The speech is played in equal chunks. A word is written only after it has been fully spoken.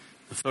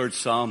The third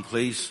psalm,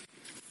 please.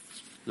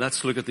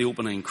 Let's look at the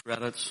opening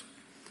credits.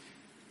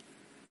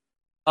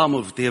 Psalm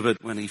of David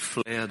when he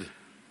fled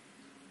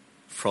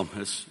from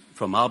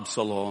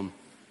Absalom,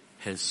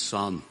 his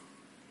son.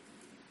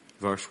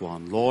 Verse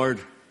 1.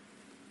 Lord,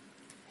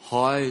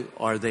 how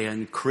are they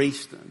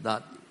increased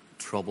that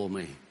trouble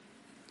me?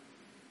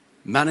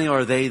 Many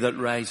are they that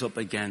rise up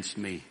against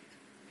me.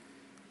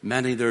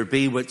 Many there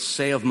be which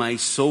say of my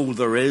soul,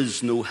 there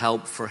is no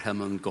help for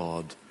him in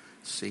God.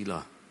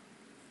 Selah.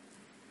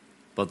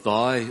 But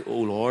thou, O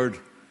Lord,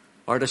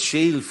 art a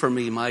shield for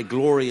me, my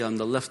glory, and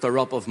the lifter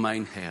up of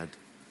mine head.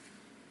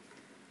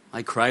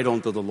 I cried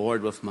unto the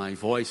Lord with my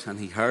voice, and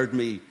he heard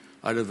me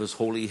out of his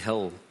holy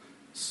hill.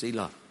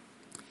 Selah.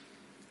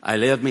 I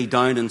laid me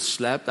down and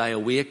slept. I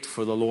awaked,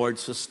 for the Lord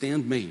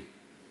sustained me.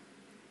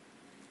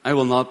 I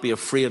will not be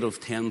afraid of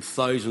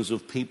 10,000s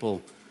of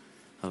people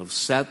that have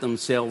set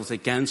themselves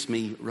against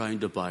me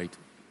round about.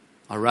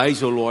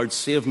 Arise, O Lord,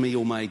 save me,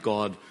 O my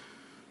God,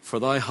 for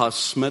thou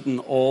hast smitten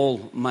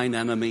all mine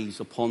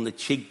enemies upon the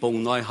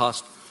cheekbone. Thou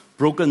hast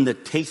broken the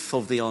teeth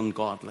of the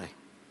ungodly.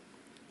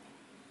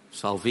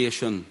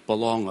 Salvation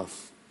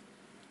belongeth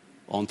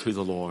unto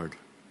the Lord.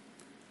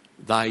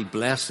 Thy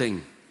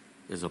blessing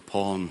is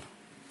upon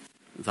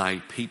thy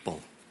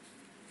people.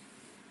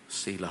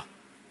 Selah.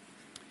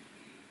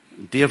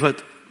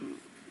 David,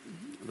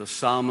 the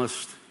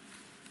psalmist,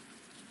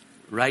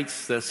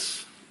 writes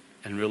this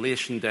in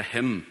relation to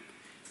him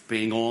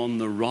being on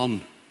the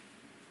run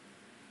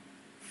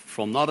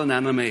from not an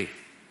enemy,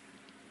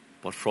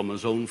 but from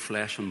his own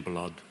flesh and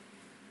blood.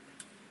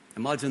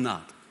 Imagine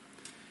that.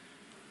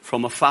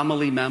 From a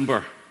family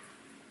member,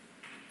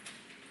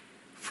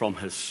 from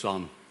his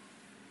son,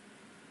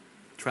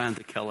 trying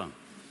to kill him,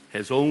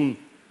 his own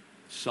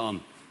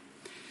son.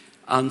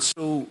 And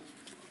so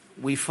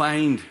we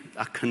find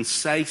a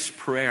concise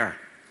prayer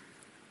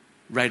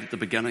right at the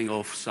beginning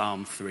of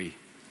Psalm 3.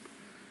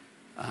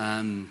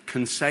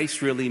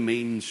 Concise really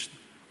means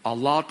a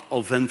lot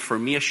of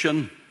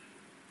information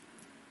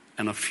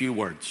in a few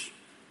words.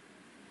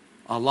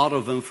 A lot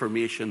of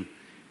information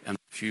in a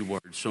few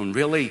words. So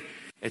really,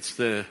 it's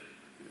the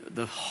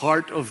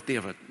heart of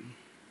David,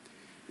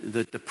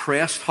 the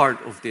depressed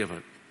heart of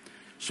David.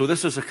 So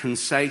this is a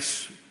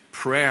concise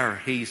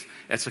prayer.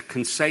 It's a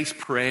concise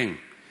praying.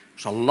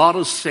 There's a lot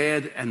is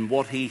said in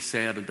what he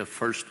said in the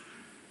first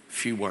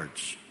few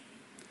words.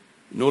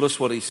 Notice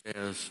what he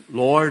says.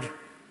 Lord,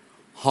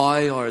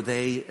 how are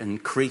they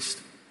increased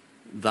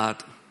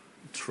that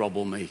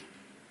trouble me?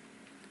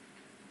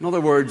 In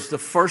other words, the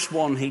first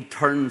one he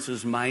turns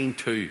his mind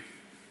to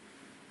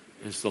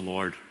is the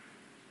Lord.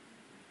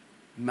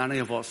 Many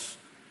of us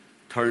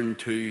turn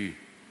to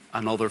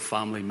another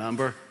family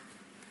member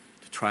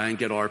to try and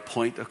get our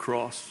point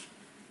across,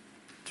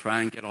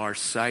 try and get our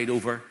side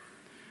over,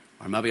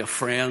 or maybe a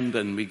friend,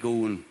 and we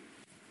go and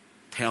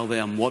tell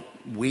them what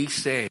we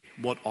say,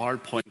 what our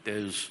point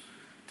is,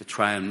 to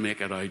try and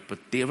make it out.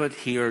 But David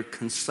here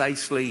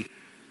concisely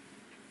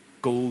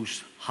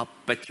goes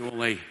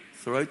habitually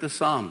throughout the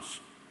Psalms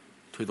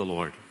to the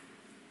Lord.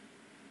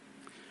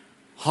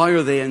 How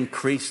are they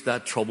increased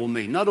that trouble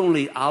me? Not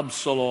only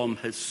Absalom,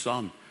 his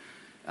son.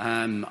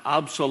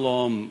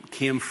 Absalom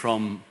came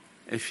from,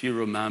 if you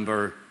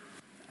remember,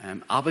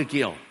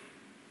 Abigail.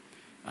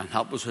 And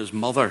that was his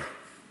mother.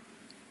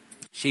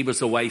 She was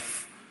the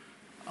wife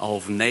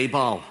of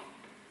Nabal,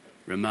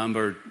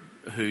 remember,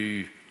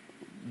 who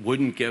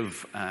wouldn't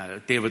give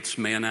David's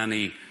men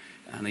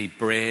any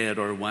bread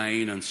or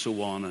wine and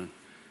so on.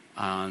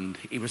 And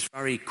he was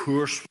very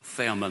coarse with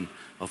them. And,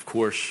 of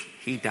course,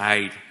 he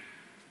died.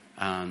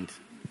 And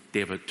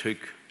David took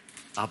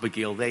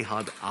Abigail. They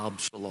had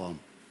Absalom.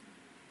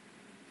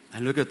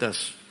 And look at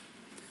this.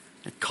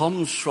 It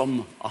comes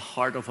from a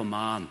heart of a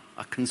man,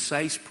 a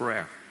concise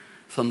prayer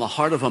from the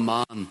heart of a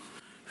man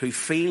who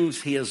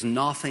feels he has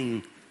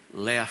nothing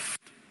left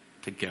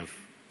to give.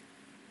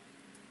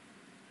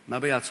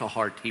 Maybe that's a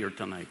heart here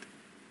tonight.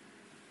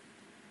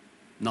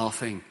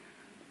 Nothing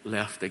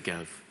left to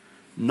give.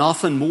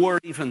 Nothing more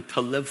even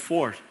to live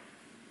for.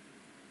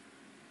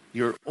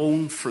 Your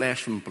own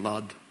flesh and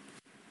blood.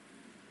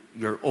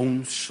 Your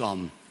own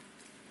son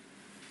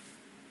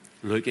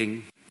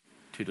looking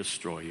to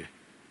destroy you.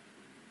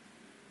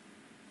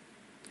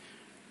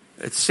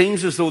 It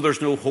seems as though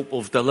there's no hope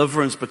of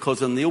deliverance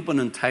because in the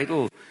opening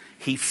title,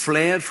 he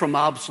fled from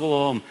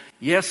Absalom.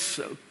 Yes,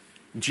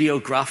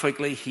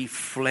 geographically, he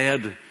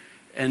fled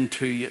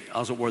into,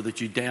 as it were, the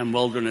Judean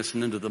wilderness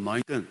and into the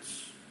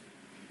mountains.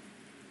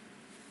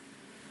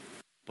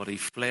 But he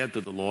fled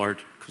to the Lord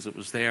because it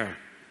was there.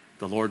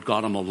 The Lord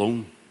got him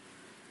alone.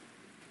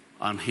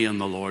 And he and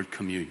the Lord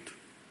communed.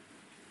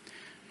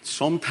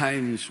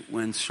 Sometimes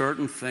when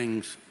certain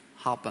things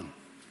happen,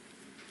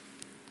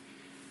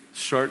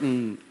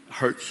 certain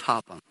hurts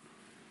happen,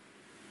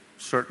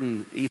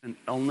 certain even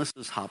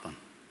illnesses happen,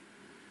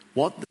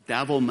 what the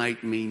devil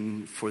might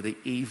mean for the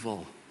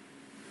evil,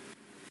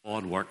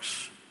 God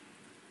works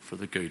for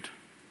the good.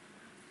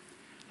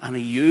 And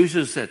he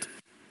uses it.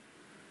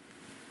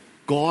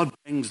 God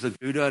brings the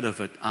good out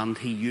of it, and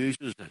he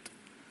uses it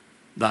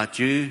that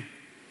you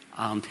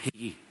and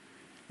he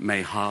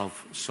may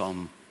have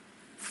some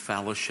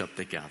fellowship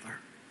together.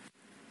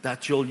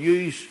 That you'll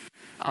use,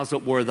 as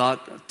it were,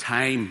 that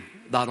time,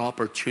 that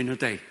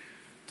opportunity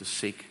to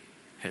seek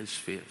his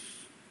face.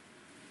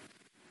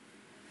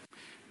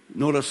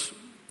 Notice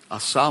a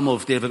psalm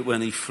of David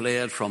when he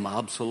fled from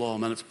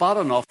Absalom, and it's bad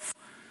enough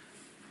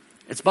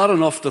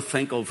to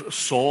think of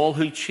Saul,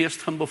 who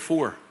chased him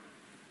before,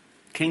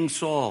 King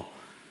Saul.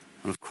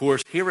 And of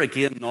course, here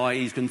again now,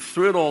 he's gone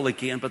through it all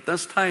again, but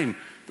this time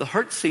the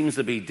hurt seems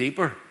to be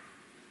deeper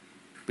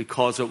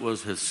because it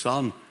was his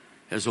son,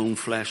 his own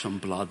flesh and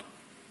blood.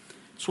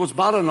 So it's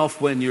bad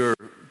enough when your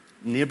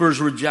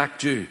neighbours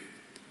reject you.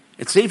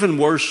 It's even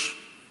worse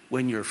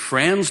when your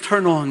friends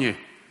turn on you.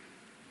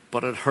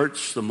 But it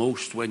hurts the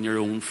most when your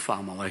own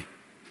family,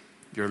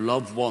 your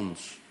loved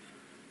ones,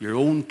 your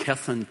own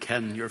kith and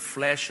kin, your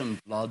flesh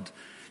and blood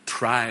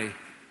try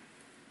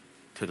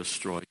to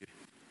destroy you.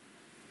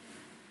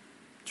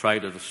 Try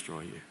to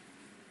destroy you.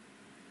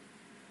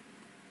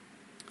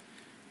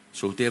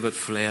 So David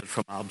fled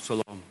from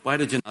Absalom. Why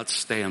did you not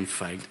stay and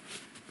fight?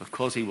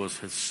 Because he was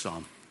his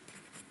son.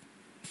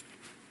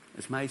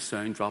 Is my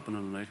sound dropping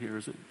in and out here,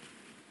 is it?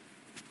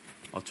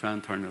 I'll try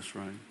and turn this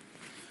around.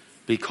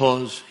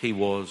 Because he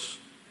was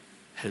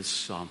his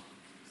son.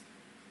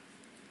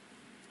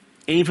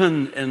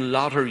 Even in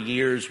latter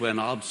years when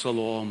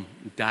Absalom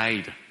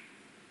died,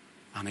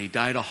 and he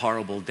died a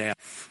horrible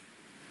death,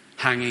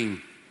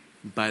 hanging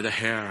by the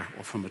hair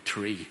from a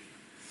tree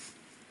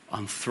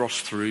and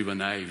thrust through with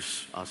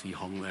knives as he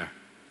hung there.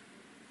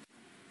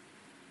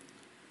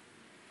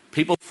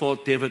 People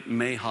thought David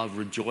may have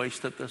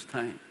rejoiced at this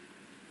time.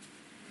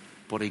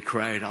 But he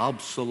cried,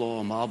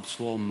 Absalom,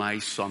 Absalom, my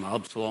son,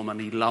 Absalom. And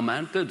he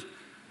lamented.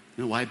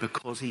 You know why?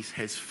 Because he's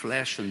his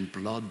flesh and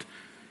blood.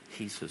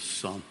 He's his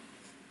son.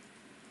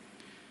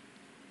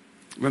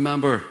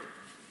 Remember,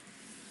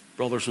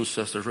 brothers and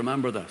sisters,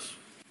 remember this.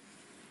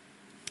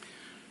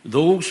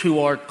 Those who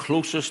are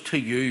closest to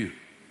you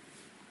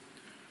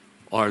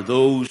are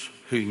those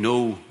who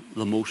know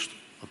the most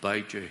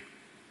about you.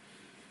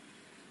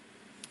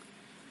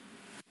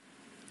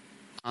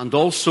 And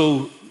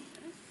also,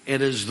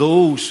 it is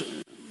those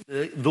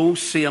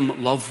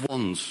same loved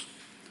ones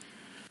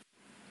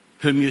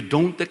whom you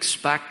don't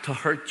expect to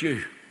hurt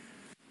you.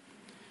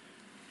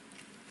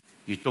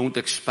 You don't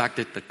expect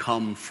it to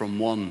come from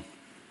one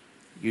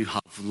you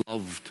have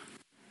loved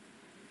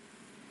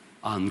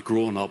and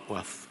grown up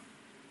with.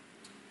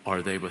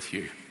 Are they with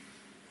you?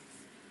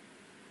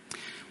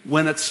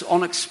 When it's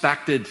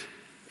unexpected,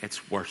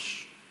 it's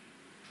worse.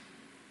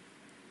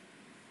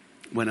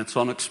 When it's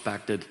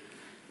unexpected,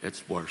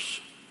 it's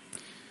worse.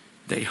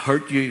 They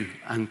hurt you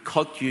and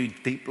cut you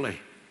deeply.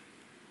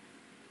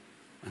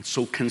 And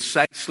so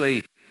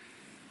concisely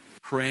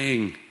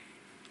praying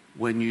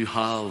when you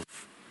have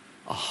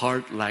a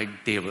heart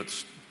like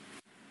David's,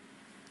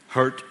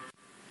 hurt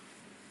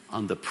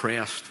and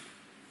depressed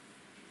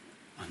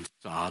and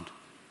sad.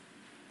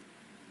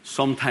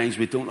 Sometimes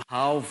we don't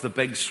have the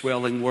big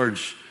swelling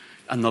words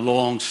and the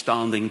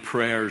long-standing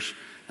prayers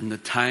and the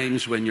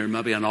times when you're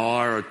maybe an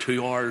hour or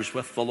 2 hours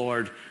with the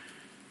Lord.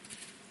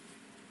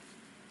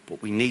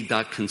 But we need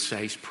that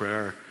concise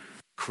prayer.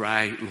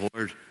 Cry,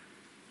 Lord,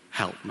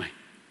 help me.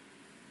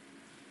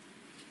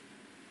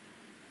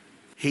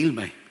 Heal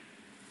me.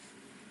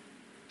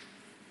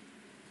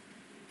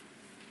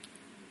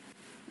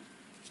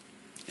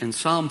 In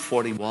Psalm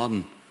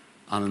 41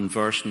 and in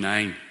verse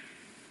 9,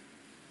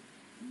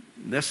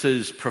 this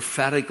is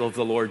prophetic of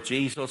the Lord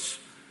Jesus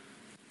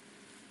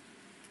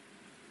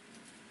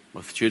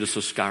with Judas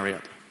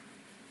Iscariot.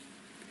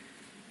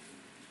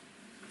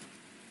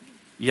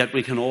 Yet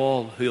we can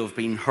all who have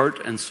been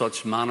hurt in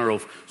such manner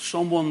of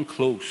someone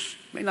close,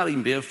 may not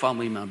even be a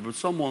family member, but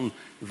someone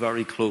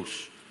very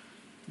close.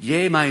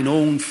 Yea, mine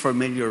own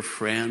familiar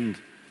friend,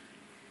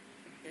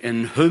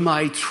 in whom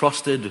I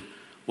trusted,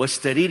 which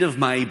did eat of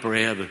my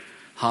bread,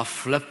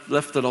 hath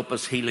lifted up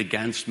his heel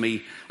against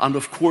me. And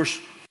of course,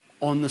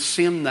 on the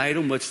same night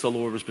on which the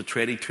Lord was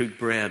betrayed, he took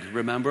bread,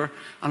 remember?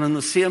 And on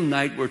the same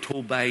night, we're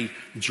told by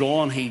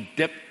John, he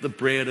dipped the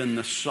bread in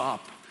the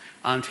sop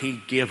and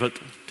he gave it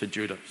to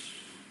Judas.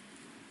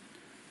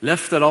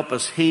 Lifted up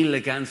his heel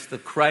against the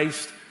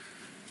Christ,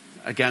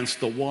 against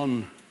the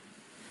one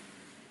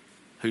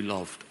who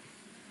loved.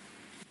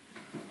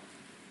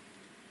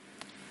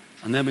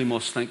 And then we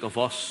must think of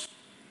us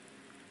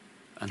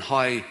and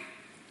how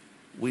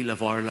we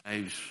live our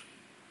lives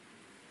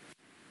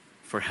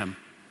for him.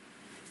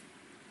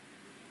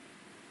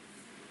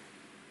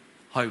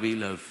 How we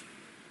live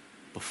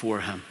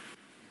before him.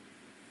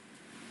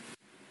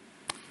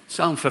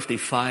 Psalm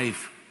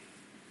 55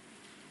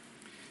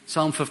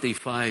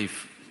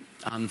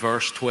 and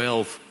verse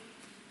 12.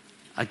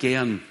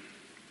 Again,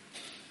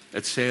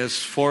 it says,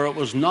 for it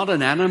was not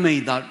an enemy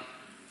that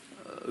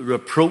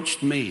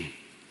reproached me.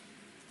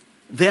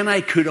 Then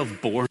I could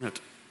have borne it.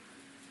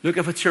 Look,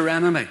 if it's your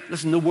enemy,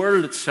 listen, the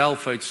world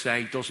itself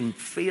outside doesn't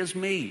faze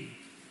me.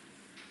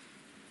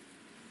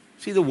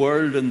 See, the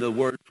world,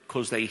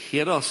 because they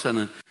hate us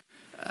and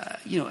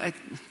it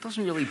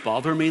doesn't really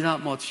bother me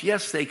that much.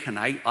 Yes, they can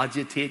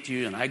agitate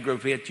you and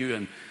aggravate you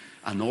and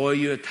annoy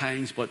you at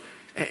times, but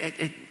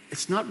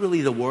it's not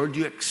really the word.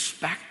 You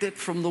expect it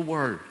from the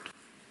word.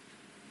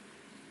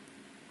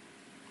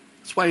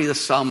 That's why the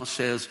psalmist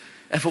says,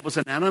 if it was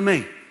an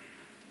enemy,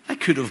 I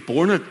could have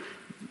borne it.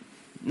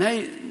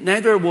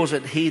 Neither was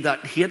it he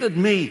that hated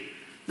me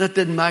that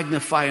did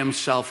magnify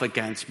himself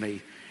against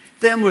me.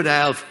 Then would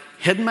I have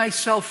hidden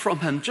myself from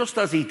him, just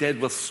as he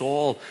did with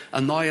Saul,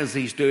 and now as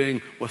he's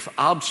doing with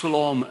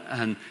Absalom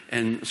and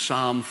in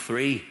Psalm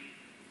 3.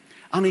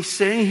 And he's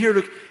saying here,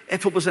 look,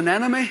 if it was an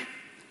enemy,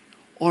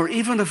 or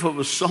even if it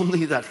was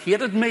somebody that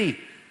hated me,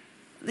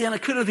 then I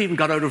could have even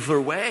got out of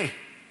their way.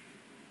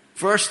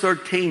 Verse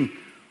 13,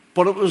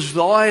 but it was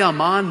thou, a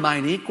man,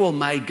 mine equal,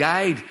 my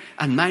guide,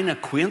 and mine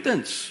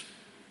acquaintance.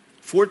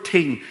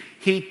 14,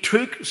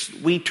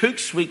 we took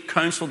sweet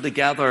counsel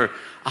together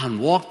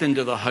and walked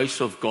into the house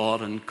of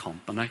God in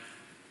company.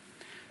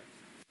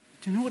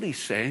 Do you know what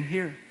he's saying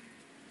here?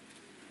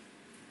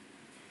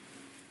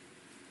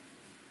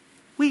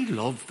 We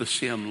love the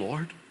same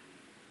Lord.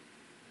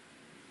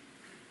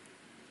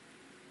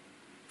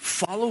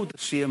 Follow the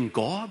same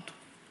God.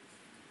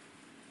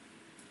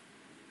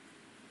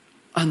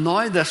 And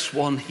now this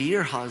one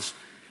here has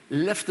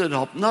lifted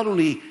up, not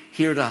only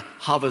here to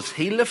have his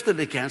heel lifted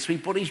against me,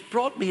 but he's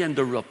brought me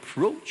into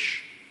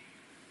reproach.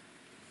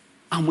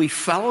 And we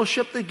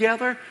fellowship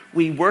together,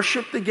 we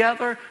worship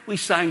together, we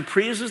sang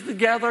praises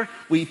together,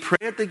 we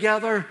prayed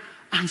together,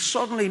 and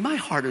suddenly my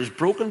heart is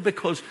broken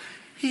because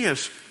he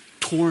has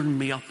torn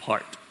me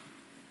apart.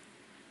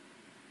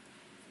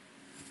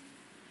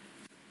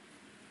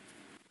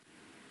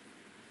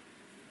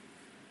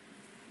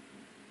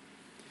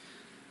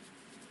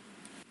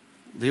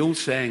 The old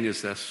saying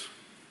is this: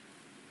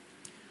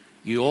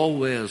 you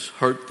always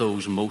hurt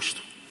those most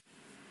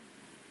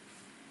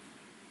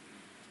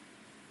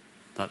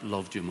that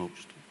loved you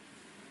most.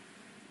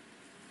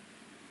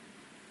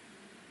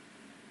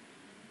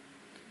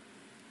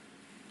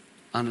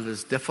 And it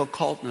is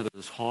difficult and it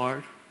is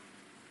hard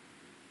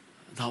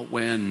that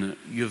when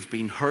you've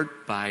been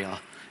hurt by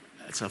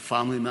it's a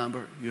family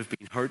member, you've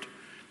been hurt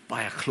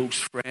by a close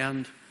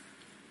friend,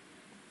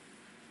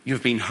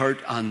 you've been hurt,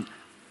 and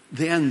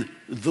then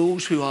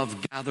those who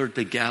have gathered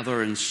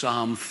together in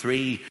Psalm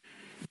 3,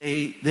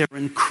 they're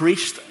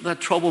increased. That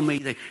trouble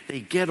me. They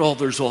get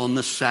others on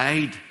the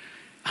side.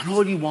 And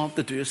all you want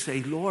to do is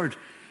say, Lord,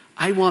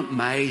 I want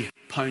my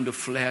pound of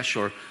flesh,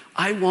 or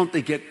I want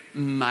to get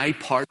my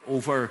part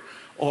over,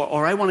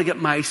 or I want to get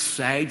my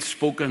side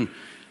spoken.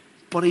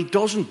 But he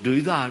doesn't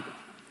do that.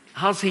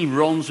 As he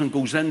runs and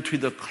goes into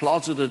the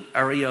closeted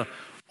area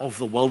of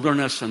the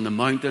wilderness and the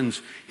mountains,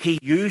 he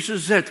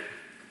uses it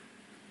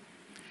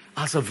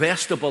as a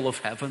vestibule of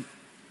heaven.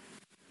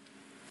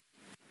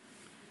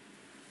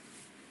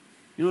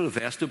 You know what a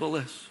vestibule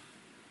is?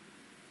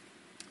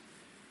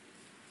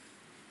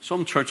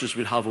 Some churches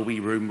would have a wee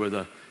room where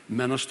the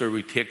minister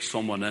would take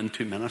someone in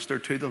to minister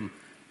to them.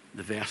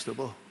 The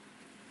vestibule.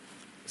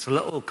 It's a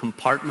little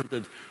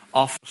compartmented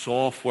office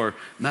off where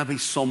maybe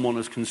someone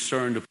is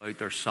concerned about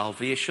their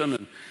salvation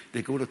and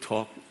they go to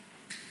talk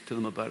to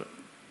them about it.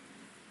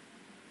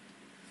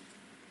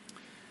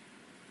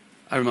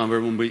 I remember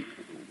when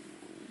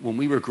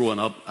we were growing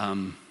up,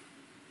 and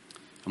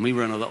we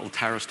were in a little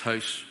terraced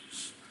house.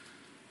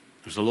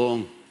 There's a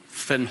long,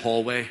 thin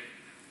hallway.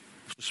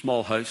 It's a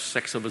small house,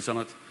 6 of us in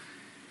it.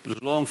 But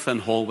there's a long, thin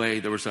hallway.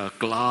 There was a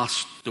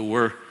glass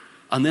door,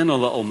 and then a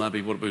little,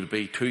 maybe what would it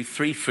be,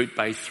 3 foot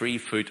by 3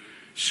 foot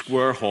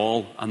square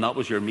hall, and that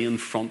was your main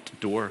front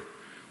door.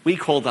 We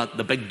called that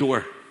the big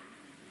door.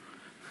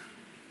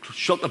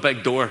 Shut the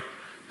big door.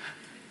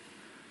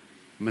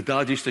 My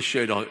dad used to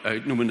shout out,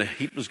 when the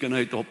heat was going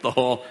out up the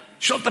hall,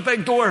 shut the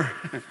big door.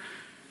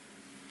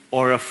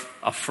 Or if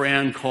a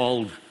friend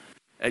called,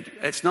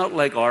 it's not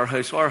like our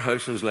house. Our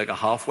house is like a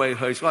halfway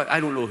house. I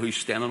don't know who's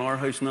staying in our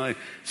house now.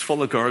 It's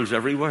full of girls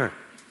everywhere.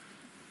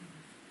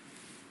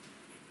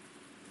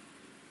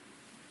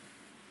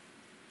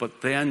 But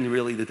then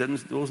really there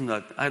wasn't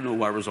that, I don't know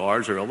where it was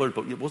ours or others,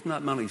 but it wasn't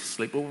that many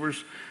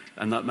sleepovers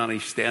and that many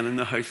staying in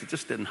the house. It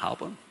just didn't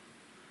happen.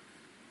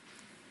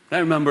 I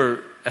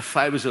remember if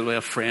I was with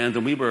a friend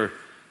and we were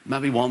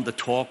maybe wanting to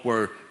talk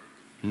where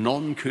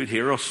none could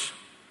hear us,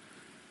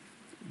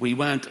 we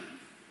went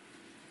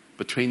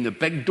between the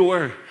big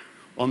door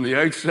on the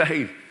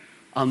outside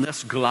and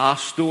this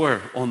glass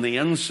door on the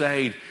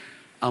inside,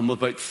 and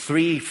about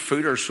 3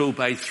 foot or so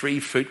by 3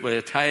 foot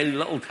with a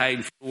little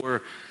tile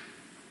floor,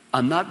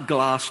 and that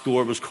glass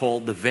door was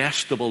called the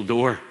vestibule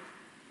door.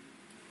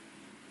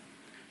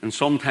 And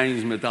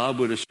sometimes my dad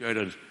would have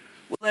shouted,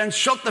 well then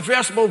shut the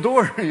vestibule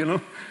door, you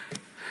know.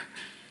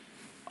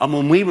 And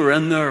when we were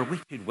in there, we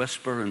could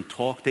whisper and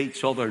talk to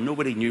each other.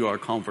 Nobody knew our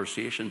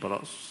conversation but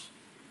us.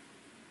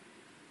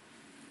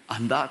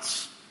 And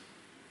that's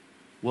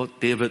what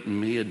David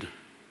made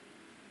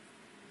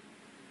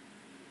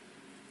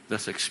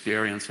this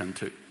experience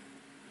into.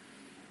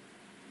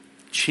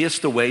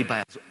 Chased away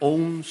by his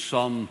own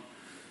son,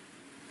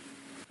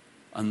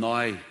 and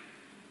now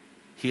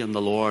he and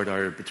the Lord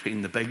are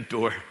between the big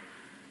door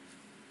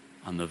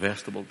and the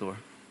vestibule door.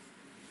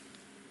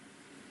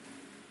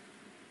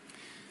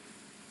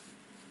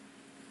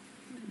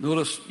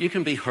 Notice, you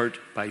can be hurt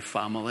by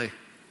family.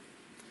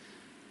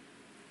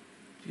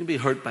 You can be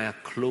hurt by a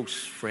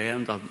close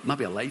friend, or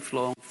maybe a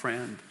lifelong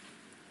friend.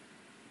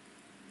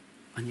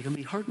 And you can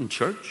be hurt in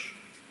church.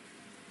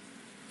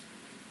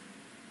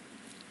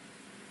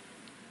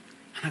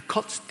 And it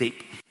cuts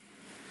deep.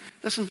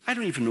 Listen, I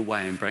don't even know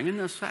why I'm bringing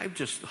this. I've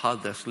just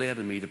had this led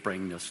in me to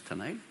bring this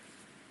tonight.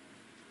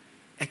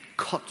 It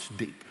cuts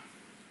deep.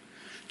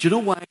 Do you know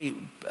why,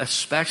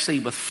 especially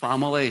with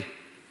family,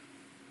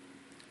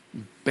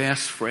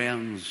 best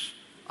friends,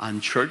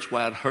 and church,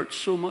 why it hurts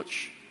so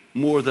much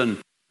more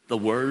than the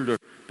world? Or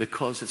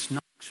because it's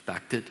not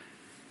expected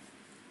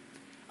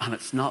and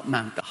it's not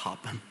meant to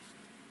happen.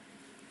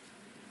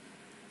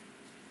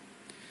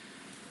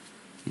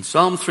 In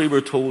Psalm 3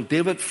 we're told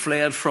David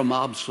fled from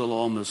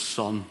Absalom his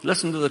son.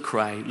 Listen to the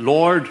cry.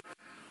 Lord,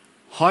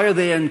 how are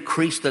they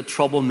increased that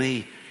trouble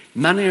me?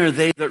 Many are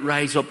they that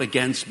rise up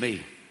against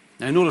me.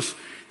 Now notice,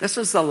 this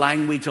is the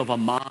language of a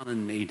man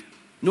in need.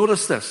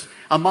 Notice this,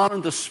 a man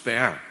in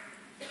despair.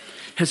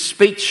 His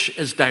speech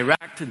is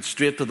direct and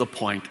straight to the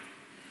point.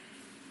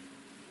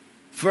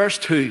 Verse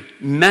 2,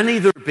 many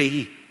there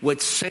be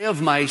which say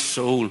of my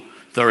soul,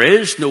 there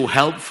is no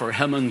help for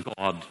him in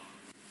God.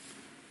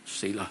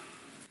 Selah.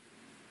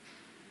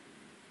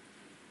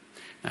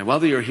 Now,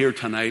 whether you're here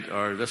tonight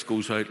or this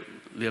goes out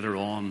later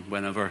on,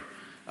 whenever,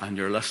 and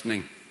you're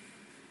listening,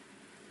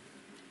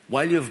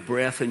 while you have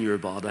breath in your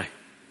body,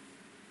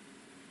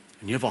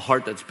 and you have a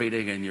heart that's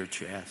beating in your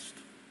chest,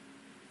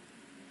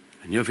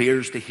 and you have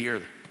ears to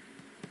hear,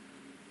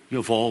 you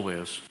have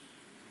always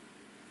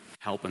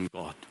help in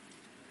God.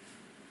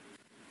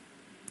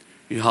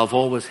 You have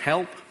always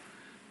help,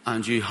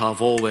 and you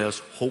have always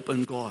hope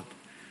in God.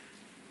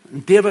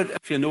 And David,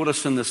 if you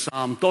notice in the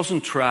psalm,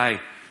 doesn't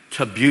try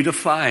to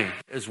beautify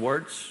his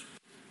words.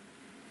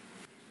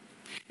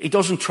 He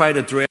doesn't try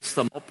to dress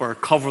them up or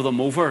cover them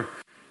over.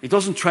 He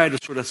doesn't try to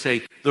sort of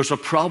say, there's a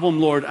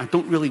problem, Lord, I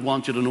don't really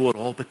want you to know it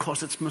all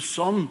because it's my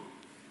son.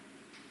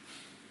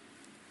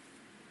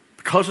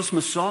 Because it's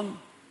my son.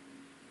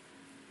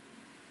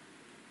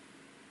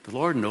 The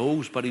Lord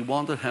knows, but he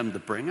wanted him to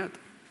bring it.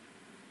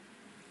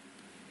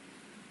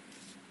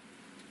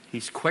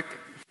 He's quick.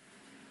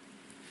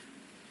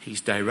 He's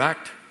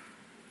direct.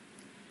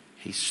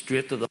 He's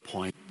straight to the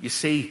point. You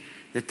see,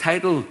 the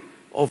title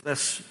of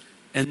this,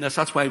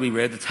 that's why we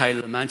read the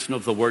title, the mention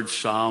of the word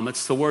psalm.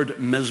 It's the word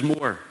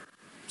mizmor.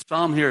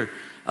 Psalm here,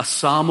 a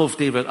psalm of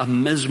David, a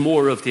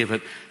mizmor of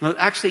David. Now,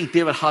 actually,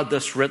 David had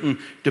this written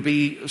to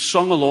be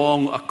sung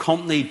along,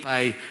 accompanied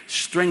by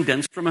stringed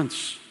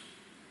instruments.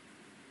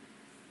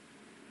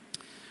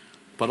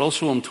 But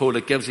also, I'm told,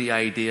 it gives the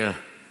idea,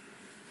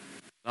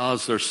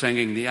 as they're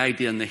singing, the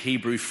idea in the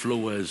Hebrew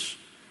flow is,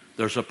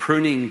 there's a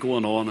pruning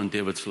going on in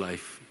David's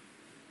life,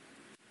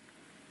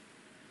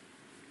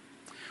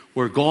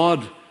 where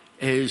God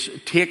is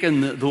taking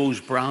those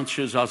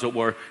branches, as it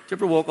were. Do you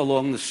ever walk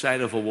along the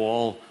side of a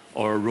wall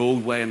or a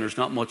roadway and there's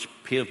not much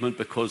pavement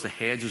because the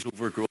hedge is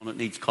overgrown, it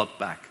needs cut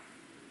back?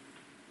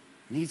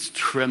 It needs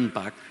trimmed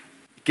back.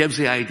 It gives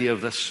the idea of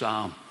this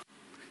psalm.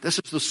 This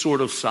is the sort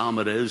of psalm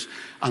it is.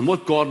 And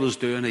what God was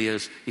doing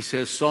is, he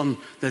says, son,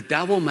 the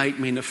devil might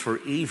mean it for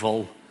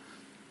evil,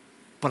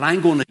 but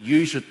I'm going to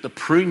use it to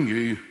prune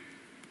you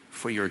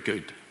for your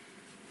good.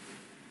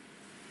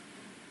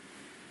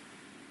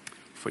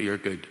 For your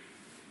good.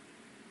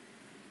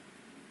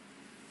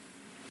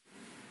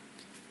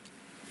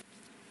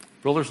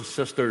 Brothers and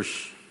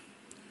sisters,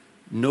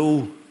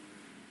 no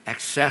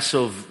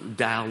excessive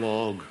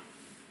dialogue,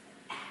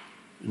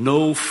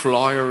 no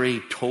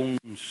flowery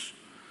tones,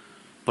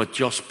 but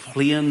just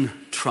plain,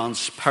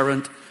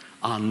 transparent,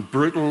 and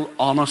brutal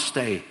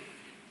honesty,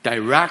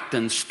 direct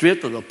and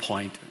straight to the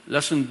point.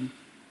 Listen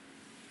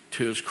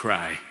to his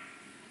cry.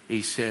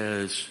 He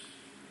says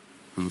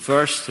in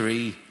verse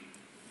 3,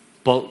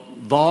 but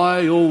thou,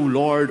 O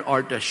Lord,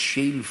 art a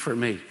shield for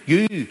me.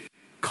 You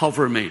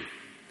cover me.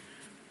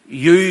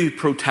 You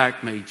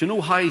protect me. Do you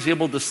know how he's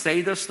able to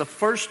say this? The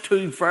first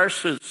two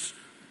verses,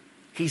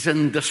 he's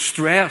in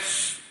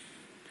distress,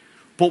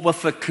 but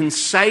with a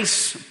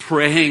concise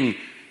praying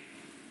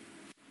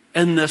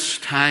in this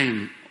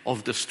time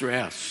of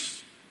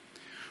distress.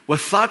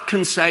 With that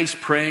concise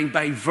praying,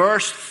 by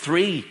verse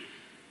 3,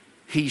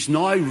 he's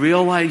now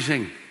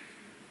realizing,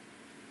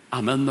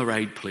 I'm in the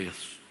right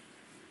place.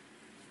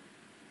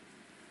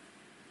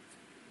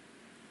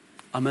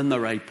 I'm in the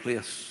right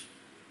place.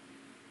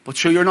 But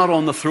sure, you're not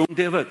on the throne,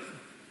 David.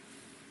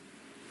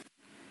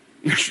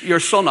 Your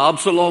son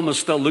Absalom is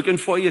still looking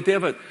for you,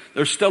 David.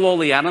 There's still all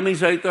the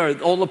enemies out there.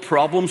 All the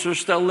problems are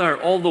still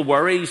there. All the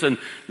worries and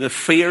the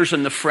fears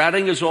and the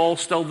fretting is all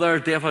still there,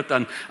 David.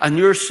 And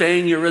you're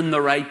saying you're in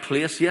the right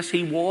place. Yes,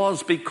 he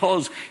was,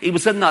 because he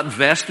was in that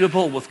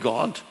vestibule with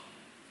God.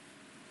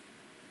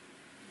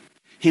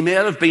 He may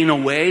have been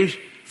away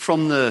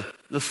from the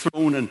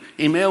throne, and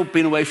he may have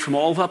been away from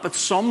all that, but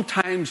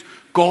sometimes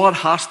God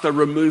has to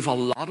remove a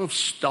lot of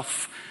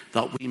stuff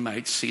that we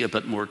might see a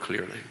bit more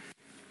clearly.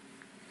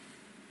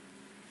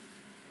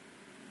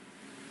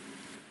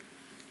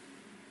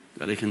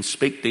 That he can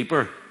speak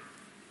deeper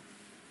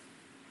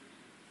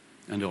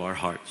into our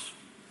hearts.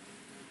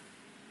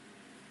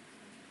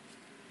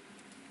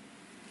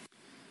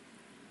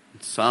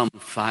 Psalm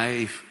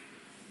 5.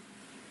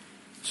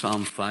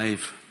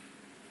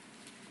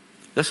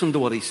 Listen to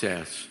what he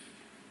says.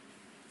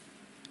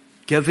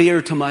 Give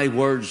ear to my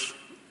words,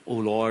 O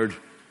Lord.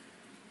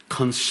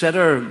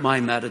 Consider my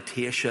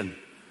meditation.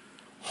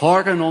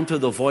 Hearken unto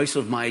the voice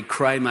of my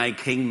cry, my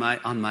King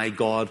and my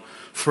God.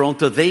 For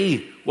unto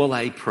thee will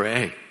I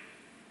pray.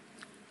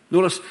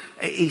 Notice,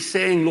 he's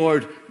saying,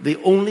 Lord, the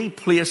only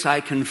place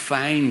I can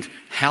find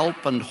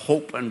help and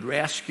hope and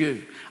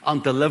rescue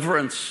and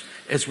deliverance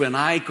is when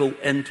I go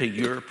into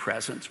your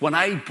presence. When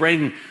I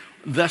bring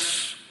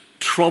this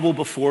trouble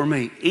before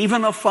me,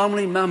 even a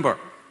family member,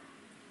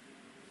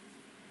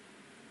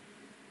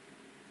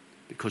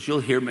 because you'll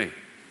hear me.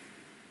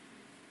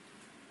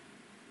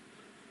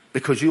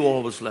 Because you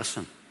always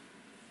listen.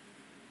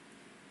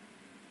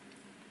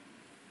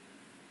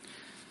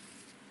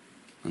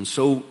 And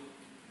so,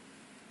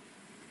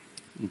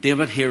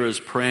 David here is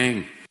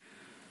praying,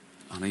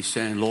 and he's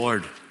saying,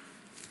 Lord,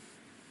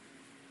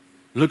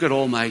 look at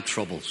all my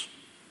troubles.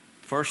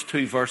 First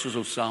 2 verses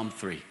of Psalm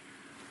 3.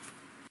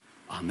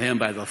 And then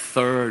by the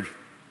third,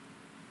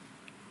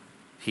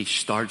 he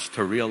starts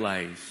to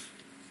realize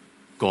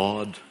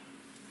God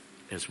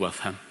is with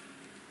him.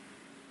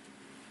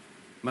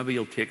 Maybe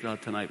you'll take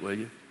that tonight, will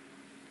you?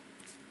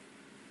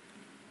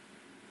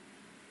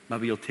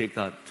 Maybe you'll take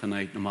that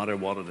tonight, no matter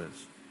what it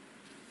is.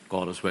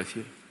 God is with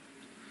you.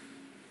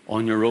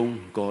 On your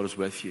own, God is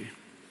with you.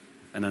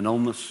 In an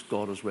illness,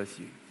 God is with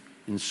you.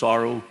 In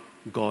sorrow,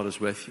 God is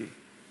with you.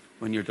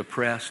 When you're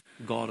depressed,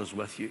 God is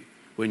with you.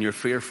 When you're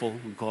fearful,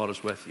 God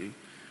is with you.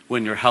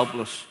 When you're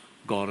helpless,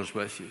 God is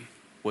with you.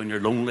 When you're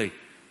lonely,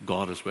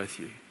 God is with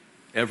you.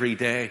 Every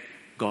day,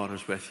 God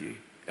is with you.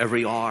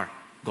 Every hour,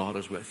 God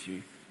is with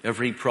you.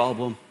 Every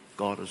problem,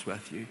 God is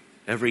with you.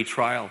 Every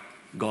trial,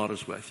 God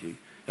is with you.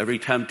 Every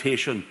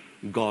temptation,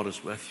 God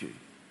is with you.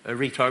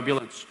 Every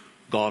turbulence,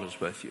 God is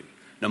with you.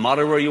 No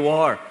matter where you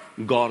are,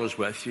 God is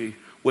with you.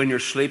 When you're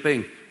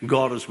sleeping,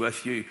 God is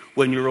with you.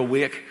 When you're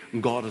awake,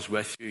 God is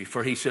with you.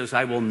 For he says,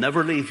 I will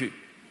never leave you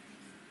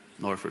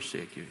nor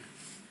forsake you.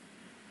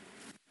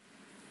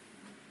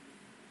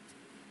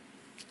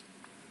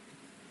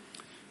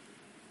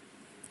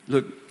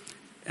 Look,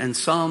 in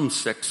Psalm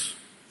 6,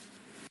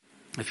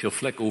 if you'll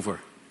flick over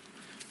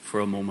for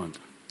a moment.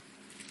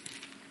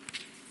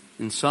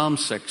 In Psalm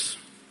 6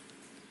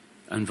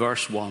 and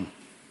verse 1.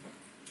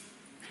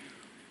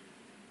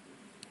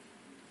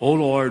 O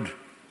Lord,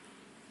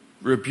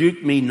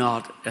 rebuke me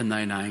not in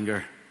thine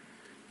anger,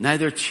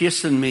 neither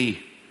chasten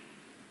me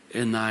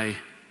in thy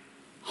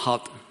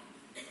hot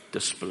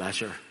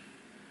displeasure.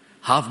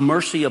 Have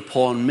mercy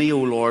upon me, O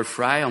Lord,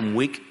 for I am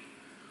weak.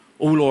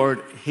 O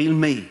Lord, heal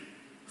me,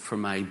 for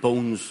my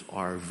bones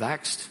are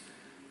vexed.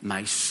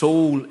 My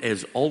soul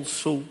is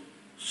also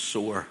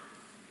sore.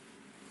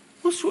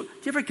 Do you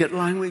ever get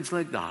language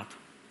like that?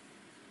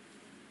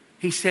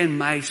 He's saying,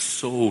 my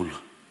soul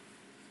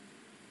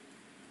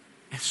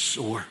is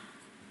sore.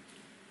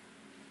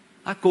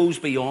 That goes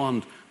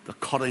beyond the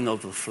cutting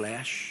of the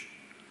flesh,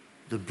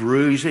 the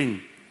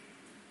bruising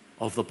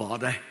of the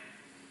body,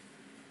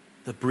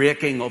 the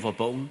breaking of a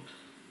bone.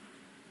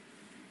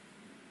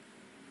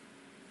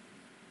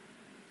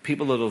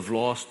 People that have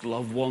lost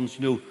loved ones,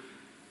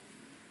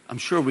 I'm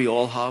sure we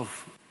all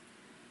have.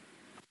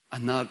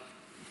 And that,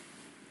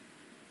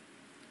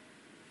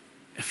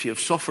 if you've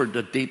suffered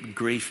a deep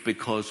grief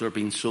because they're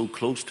being so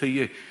close to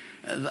you,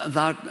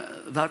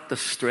 that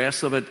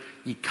distress of it,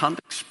 you can't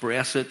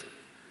express it.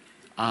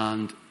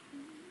 And,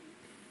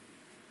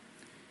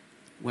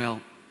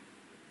 well,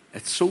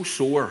 it's so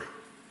sore.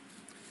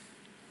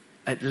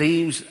 It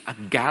leaves a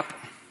gap,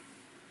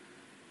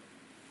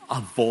 a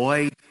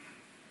void,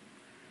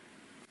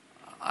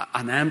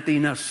 an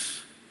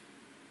emptiness.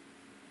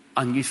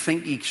 And you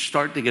think you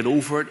start to get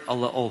over it a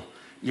little.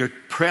 You're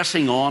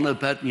pressing on a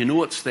bit, you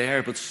know it's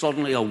there, but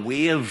suddenly a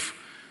wave,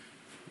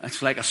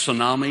 it's like a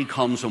tsunami,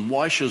 comes and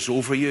washes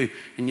over you,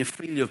 and you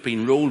feel you've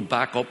been rolled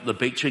back up the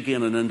beach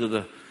again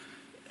and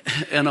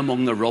in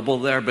among the rubble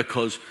there,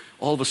 because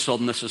all of a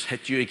sudden this has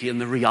hit you again.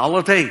 The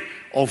reality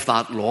of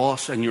that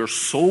loss in your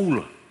soul,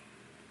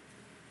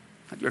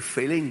 not your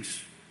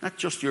feelings, not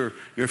just your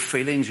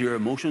feelings, your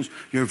emotions,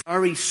 your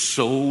very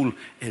soul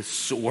is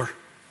sore.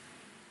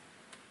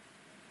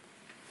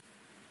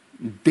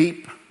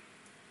 Deep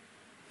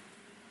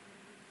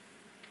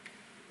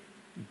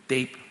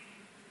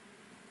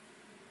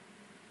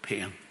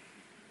pain.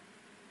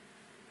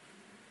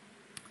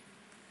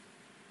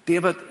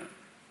 David, I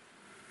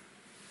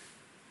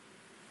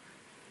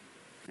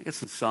think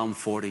it's in Psalm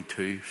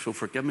 42, so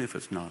forgive me if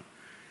it's not.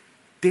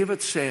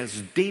 David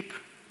says, deep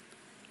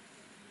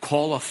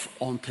calleth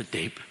unto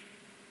deep.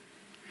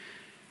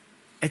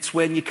 It's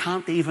when you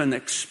can't even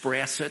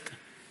express it.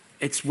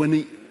 It's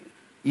when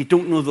you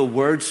don't know the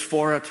words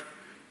for it.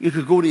 You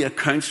could go to a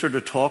counsellor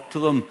to talk to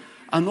them,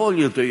 and all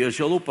you'll do is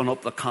you'll open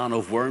up the can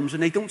of worms,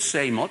 and they don't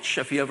say much.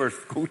 If you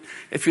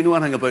know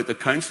anything about the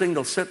counselling,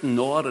 they'll sit and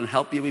nod and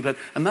help you a wee bit,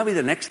 and maybe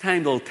the next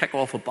time they'll tick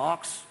off a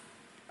box,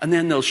 and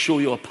then they'll show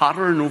you a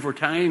pattern over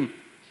time.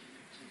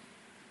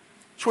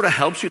 Sort of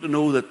helps you to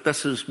know that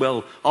this is,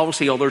 well,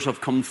 obviously others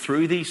have come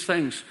through these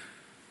things.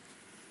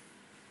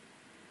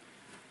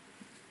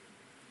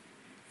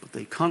 But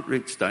they can't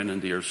reach down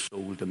into your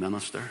soul to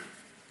minister.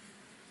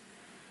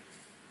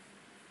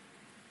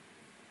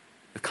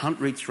 They can't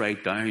reach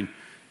right down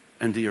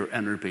into your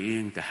inner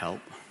being to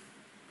help.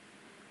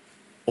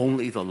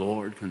 Only the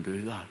Lord can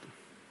do that.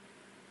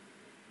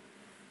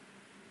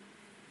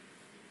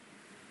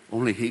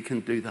 Only He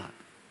can do that.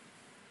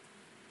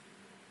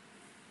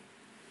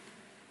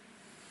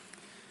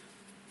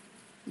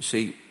 You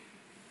see,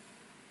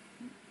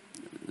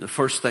 the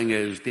first thing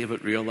is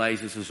David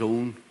realizes his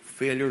own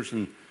failures,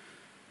 and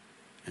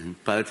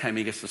by the time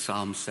he gets to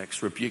Psalm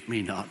 6, rebuke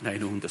me not in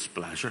thine own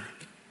displeasure.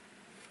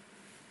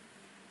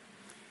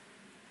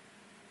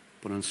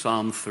 But in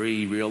Psalm 3,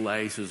 he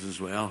realizes as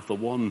well, the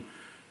one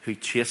who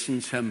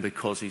chastens him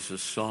because he's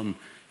his son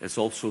is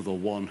also the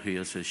one who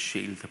is his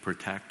shield to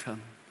protect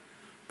him,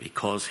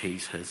 because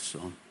he's his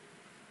son,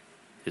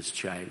 his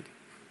child.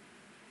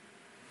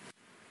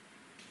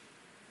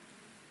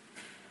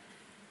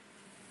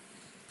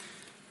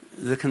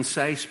 The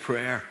concise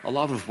prayer, a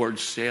lot of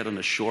words said in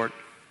a short,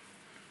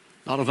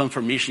 a lot of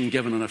information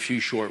given in a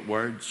few short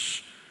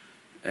words.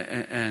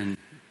 And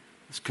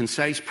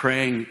concise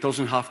praying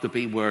doesn't have to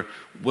be where,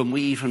 when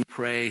we even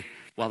pray,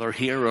 whether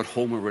here or at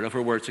home or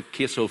wherever, where it's a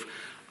case of,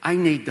 I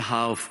need to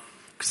have,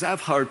 because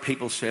I've heard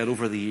people say it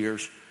over the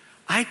years,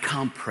 I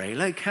can't pray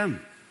like him.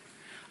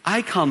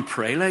 I can't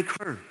pray like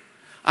her.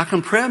 I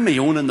can pray on my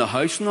own in the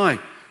house now,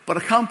 but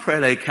I can't pray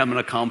like him and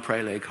I can't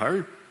pray like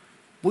her.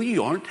 Well,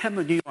 you aren't him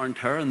and you aren't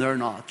her, and they're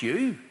not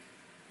you.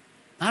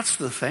 That's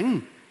the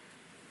thing.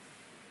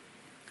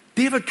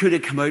 David could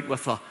have come out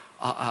with an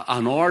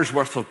hour's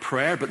worth of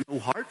prayer, but no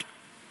heart.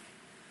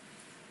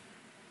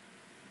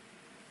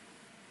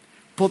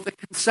 But the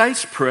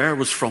concise prayer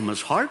was from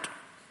his heart.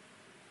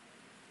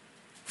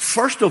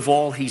 First of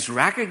all, he's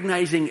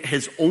recognizing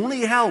his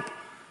only help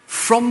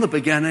from the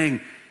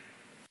beginning.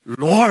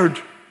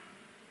 Lord,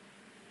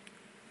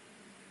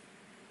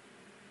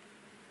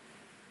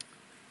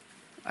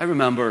 I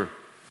remember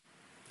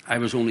I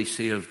was only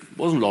saved,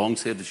 wasn't long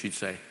saved, I should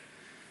say.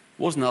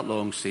 Wasn't that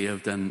long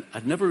saved, and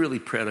I'd never really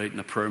prayed out in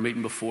a prayer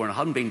meeting before, and I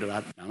hadn't been to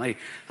that many. And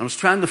I was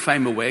trying to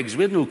find my way, because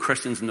we had no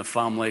Christians in the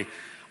family.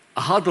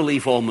 I had to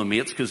leave all my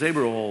mates, because they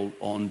were all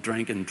on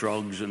drink and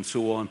drugs and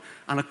so on,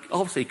 and I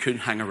obviously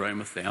couldn't hang around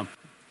with them.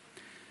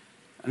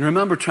 And I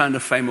remember trying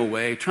to find my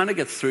way, trying to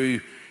get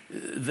through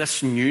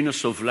this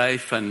newness of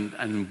life,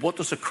 and what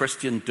does a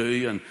Christian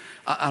do? And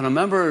I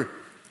remember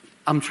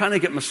I'm trying to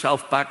get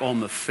myself back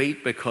on my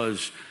feet,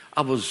 because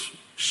I was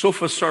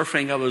sofa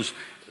surfing. I was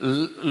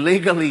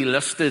legally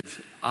listed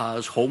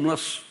as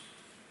homeless.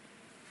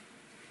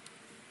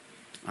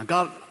 I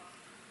got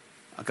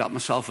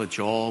myself a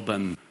job,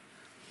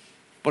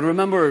 but I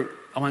remember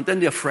I went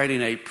into a Friday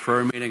night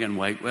prayer meeting in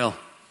Whitewell.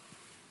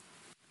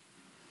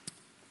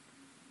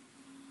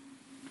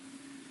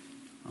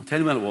 I'll tell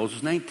you when it was.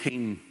 It was late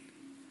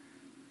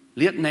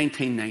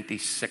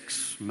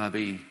 1996,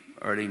 maybe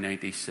early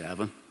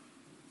 97.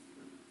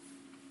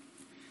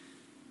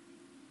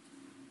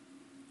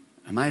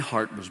 And my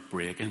heart was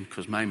breaking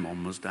because my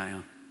mum was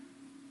dying.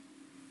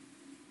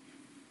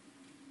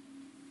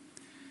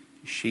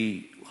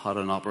 She had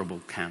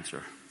inoperable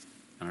cancer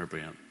in her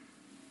brain.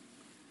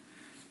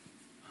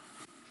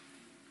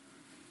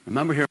 I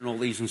remember hearing all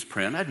these and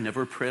praying. I'd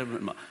never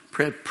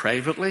prayed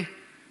privately,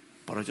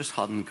 but I just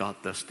hadn't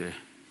got this to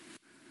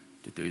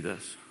do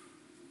this.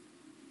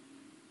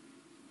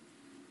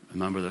 I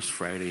remember this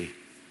Friday,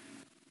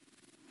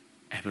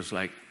 it was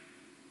like,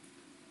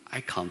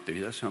 I can't do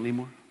this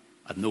anymore.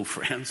 I had no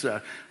friends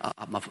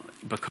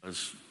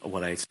because of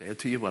what I said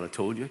to you, what I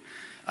told you.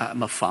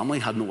 My family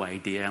had no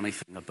idea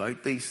anything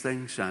about these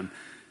things.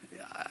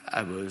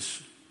 I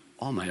was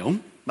on my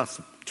own. That's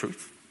the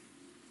truth.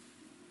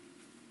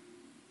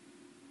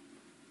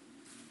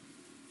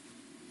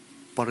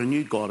 But I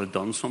knew God had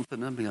done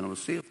something in me and I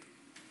was saved.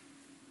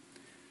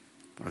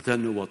 But I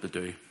didn't know what to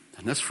do.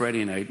 And this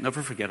Friday night,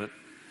 never forget it,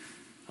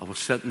 I was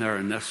sitting there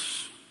in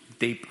this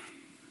deep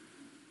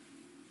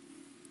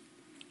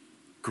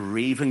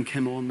grieving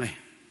came on me.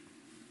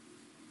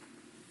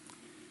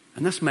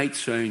 And this might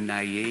sound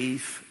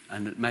naive,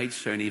 and it might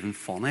sound even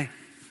funny.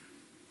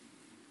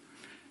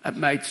 It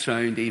might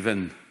sound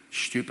even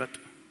stupid.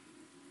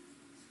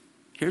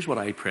 Here's what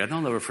I prayed, and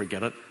I'll never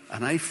forget it,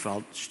 and I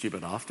felt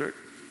stupid after it.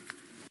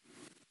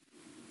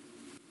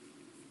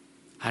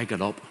 I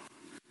got up.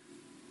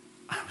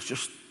 I was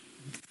just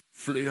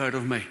flew out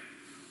of me.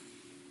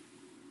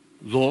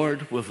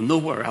 Lord, with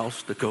nowhere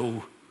else to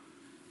go,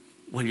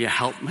 will you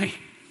help me?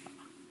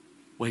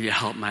 Will you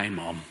help my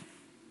mom?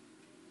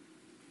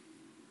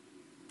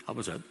 That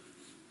was it.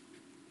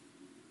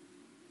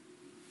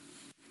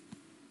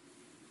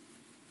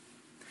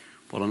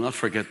 But I'll not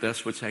forget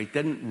this, which I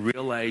didn't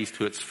realize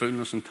to its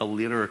fullness until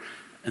later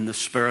in the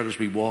Spirit as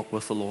we walk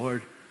with the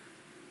Lord.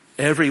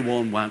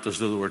 Everyone went as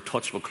though they were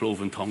touched with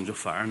cloven tongues of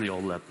fire, and they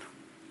all lit.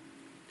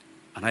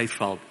 And I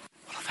felt,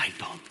 what have I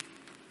done?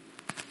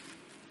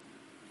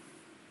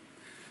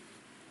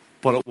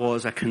 But it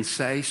was a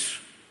concise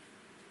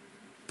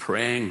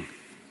praying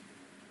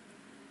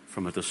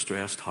from a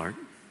distressed heart.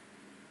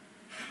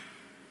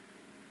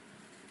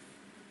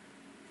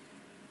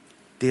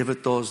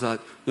 David does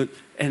that. Look,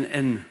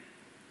 in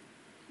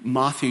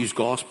Matthew's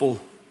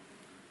Gospel,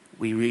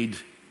 we read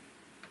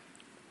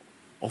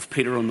of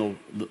Peter on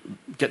the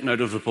getting out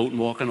of the boat and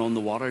walking on the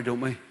water,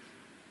 don't we?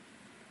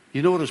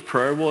 You know what his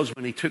prayer was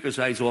when he took his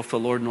eyes off the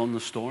Lord and on the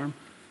storm?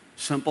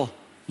 Simple.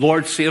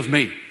 Lord, save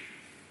me.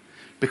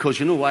 Because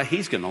you know why?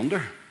 He's gone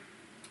under.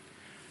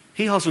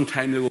 He hasn't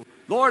time to go,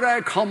 Lord,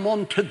 I come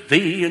unto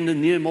thee in the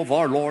name of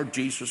our Lord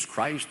Jesus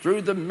Christ,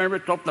 through the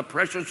merit of the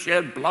precious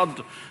shed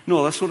blood.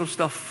 No, that sort of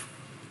stuff.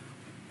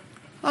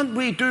 And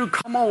we do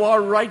come, O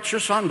our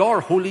righteous and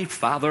our holy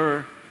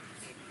Father.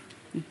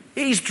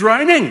 He's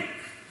drowning.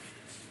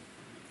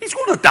 He's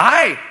going to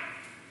die.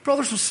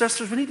 Brothers and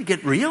sisters, we need to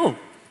get real.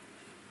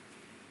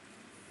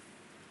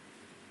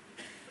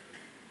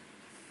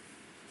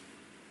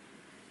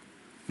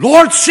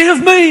 Lord,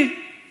 save me.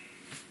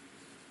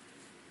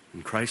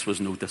 And Christ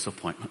was no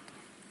disappointment.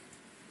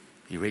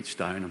 He reached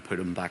down and put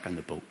him back in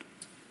the boat.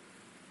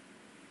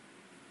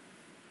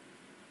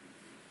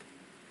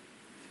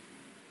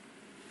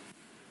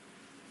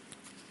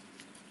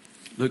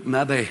 Look,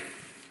 maybe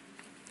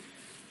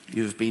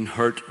you've been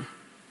hurt,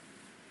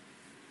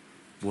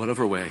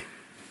 whatever way.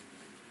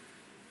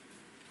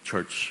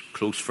 Church,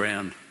 close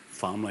friend,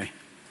 family.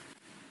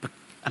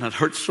 And it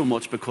hurts so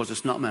much because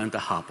it's not meant to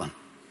happen.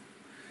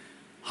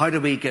 How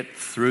do we get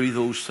through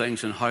those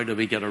things, and how do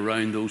we get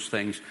around those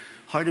things?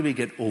 How do we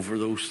get over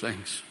those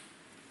things?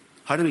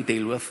 How do we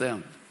deal with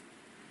them?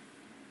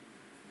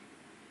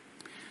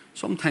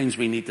 Sometimes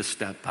we need to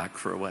step back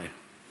for a while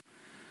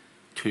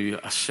to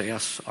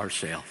assess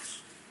ourselves.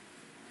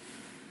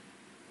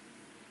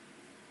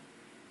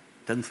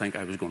 Didn't think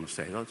I was going to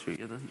say that, so you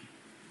didn't.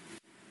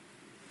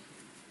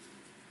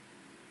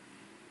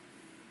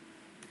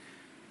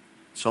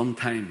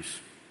 Sometimes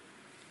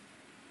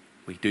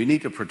we do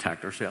need to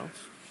protect ourselves.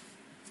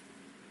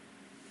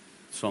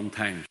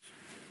 Sometimes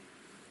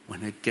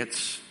when it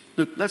gets,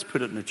 look, let's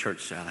put it in a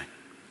church setting.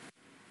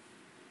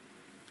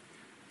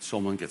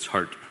 Someone gets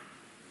hurt.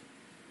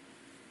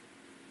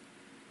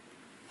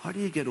 How do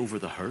you get over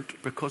the hurt?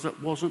 Because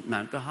it wasn't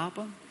meant to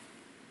happen.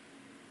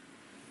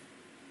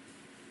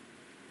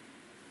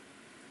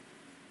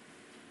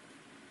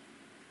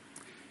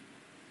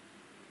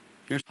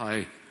 Here's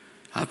how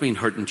I've been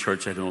hurt in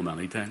church, I don't know,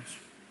 many times.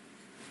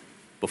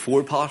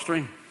 Before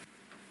pastoring,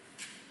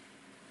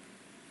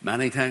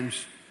 many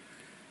times.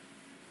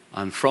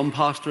 And from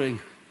pastoring,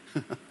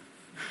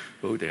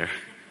 oh dear,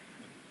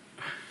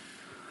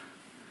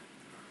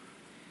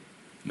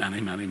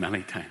 many, many,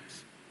 many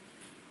times.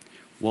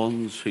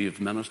 Ones who you've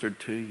ministered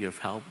to, you've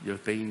helped,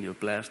 you've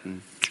blessed,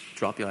 and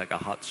drop you like a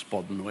hot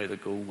spud in the way to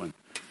go, and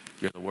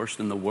you're the worst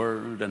in the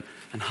world. And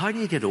how do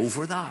you get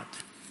over that?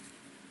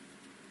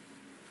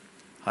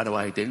 How do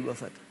I deal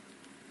with it?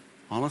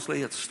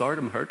 Honestly, it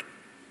started hurt.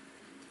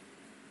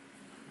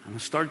 And I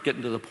start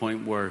getting to the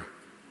point where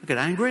I get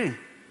angry.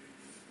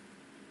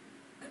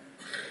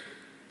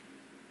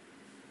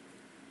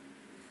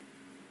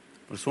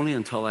 But it's only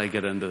until I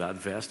get into that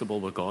vestibule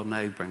with God and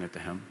I bring it to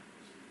Him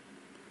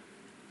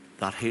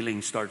that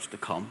healing starts to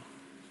come.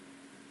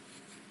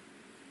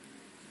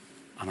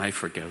 And I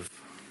forgive.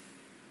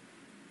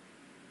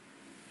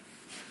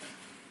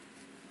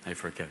 I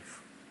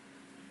forgive.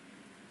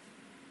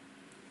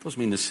 Doesn't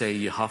mean to say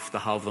you have to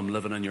have them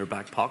living in your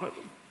back pocket.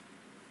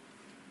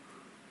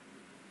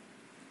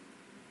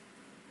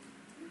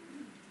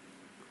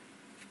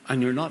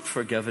 And you're not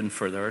forgiven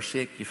for their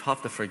sake. You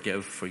have to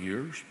forgive for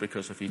yours,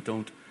 because if you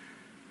don't, do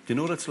you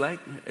know what it's like?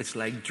 It's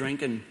like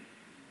drinking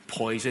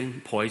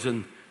poison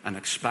and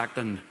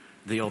expecting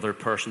the other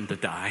person to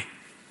die.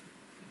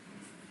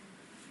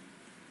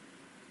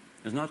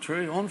 Isn't that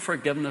true?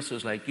 Unforgiveness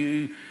is like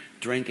you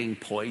drinking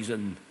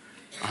poison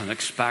and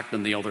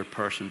expecting the other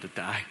person to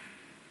die.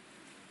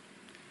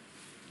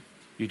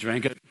 You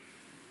drink it,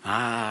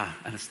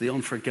 and it's the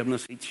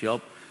unforgiveness eats you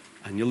up,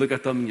 and you look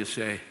at them and you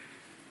say,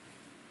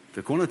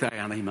 they're going to die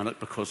any minute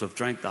because I've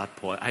drank that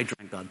poison. I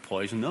drank that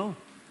poison. No.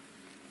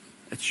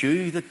 It's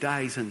you that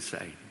dies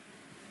inside.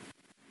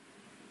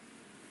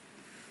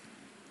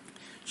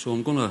 So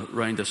I'm going to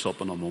round this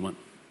up in a moment.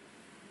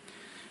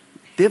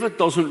 David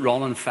doesn't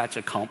run and fetch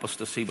a compass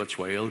to see which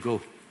way he'll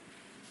go.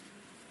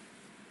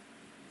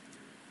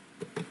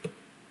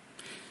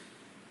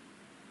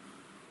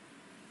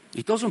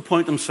 He doesn't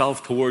point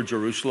himself toward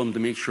Jerusalem to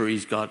make sure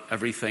he's got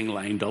everything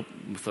lined up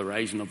with the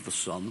rising of the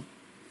sun.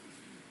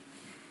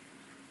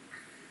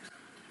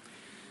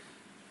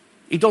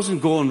 He doesn't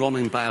go and run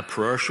and buy a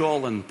prayer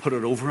shawl and put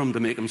it over him to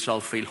make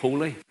himself feel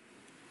holy.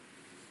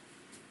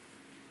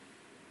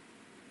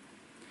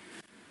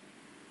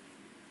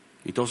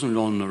 He doesn't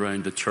run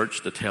around the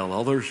church to tell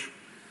others.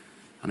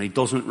 And he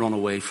doesn't run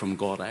away from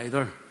God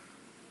either.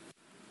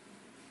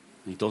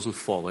 He doesn't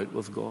fall out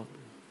with God.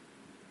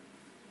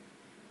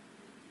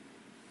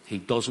 He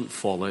doesn't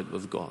fall out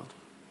with God.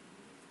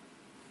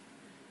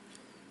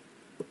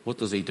 What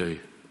does he do?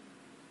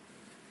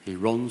 He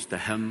runs to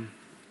him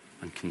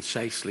and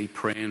concisely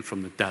praying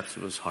from the depths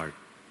of his heart,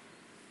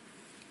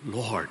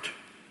 Lord,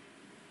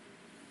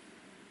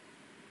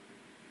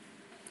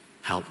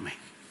 help me.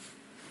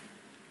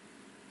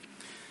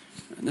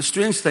 And the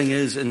strange thing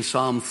is, in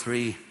Psalm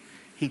 3,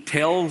 he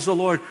tells the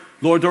Lord,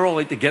 Lord, they're all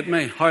out to get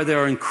me. How they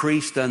are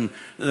increased, and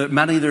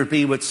many there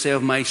be which say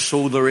of my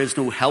soul, there is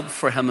no help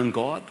for him in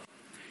God.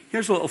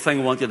 Here's a little thing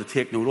I want you to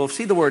take note of.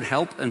 See the word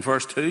help in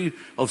verse 2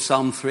 of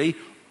Psalm 3?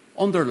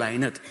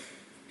 Underline it.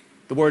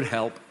 The word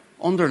help.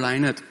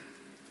 Underline it.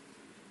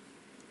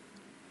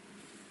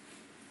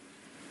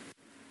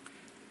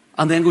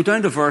 And then go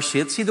down to verse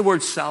 8. See the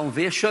word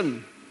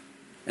salvation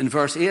in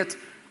verse 8.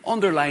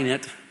 Underline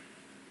it.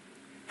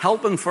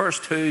 Help in verse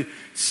 2.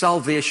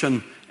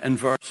 Salvation in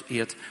verse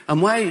 8.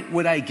 And why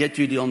would I get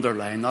you to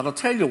underline that? I'll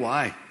tell you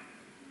why.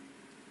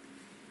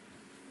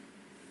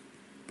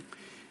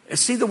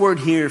 See the word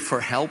here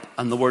for help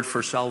and the word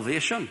for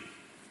salvation.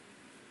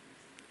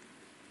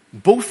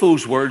 Both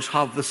those words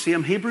have the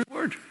same Hebrew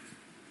word.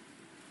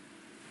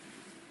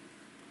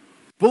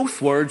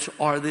 Both words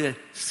are the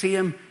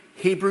same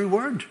Hebrew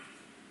word.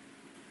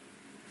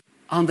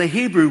 And the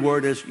Hebrew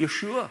word is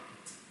Yeshua.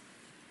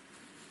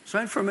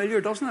 Sound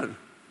familiar, doesn't it?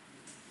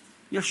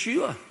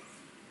 Yeshua.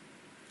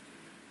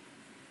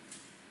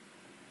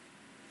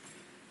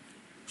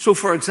 So,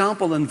 for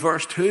example, in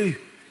verse 2,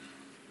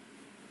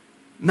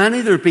 many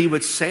there be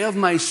which say of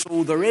my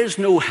soul, there is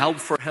no help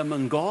for him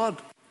in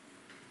God.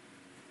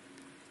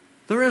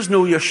 There is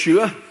no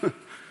Yeshua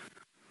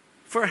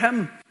for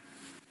him,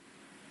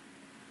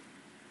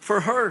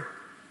 for her.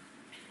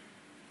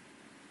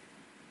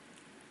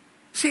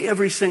 See,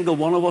 every single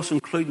one of us,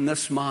 including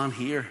this man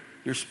here,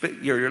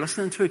 you're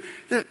listening to,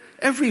 that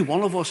every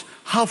one of us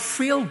have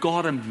failed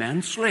God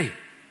immensely.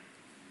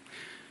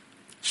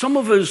 Some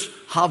of us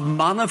have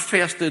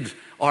manifested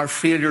our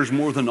failures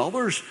more than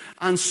others,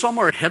 and some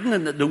are hidden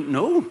and they don't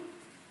know.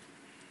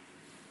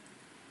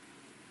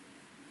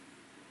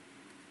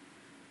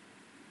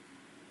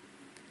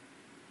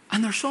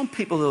 And there's some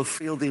people who have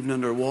failed even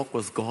in their walk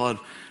with God,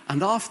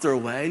 and after a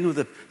while,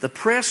 they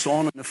press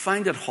on and they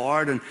find it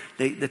hard, and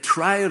they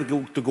try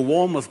to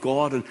go on with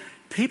God, and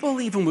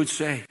people even would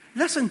say,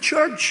 listen,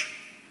 church,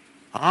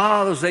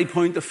 as they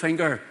point the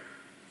finger,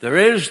 there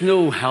is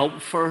no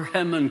help for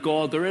him in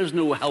God, there is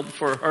no help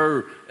for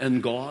her in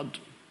God.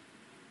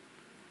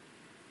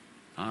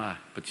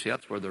 But see,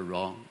 that's where they're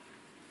wrong.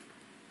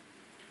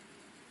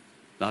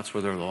 That's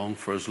where they're wrong.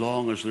 For as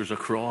long as there's a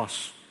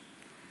cross,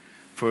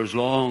 for as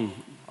long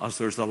as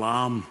there's the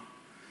Lamb,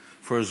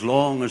 for as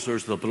long as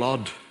there's the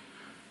blood,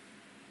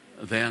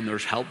 then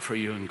there's help for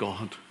you in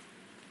God.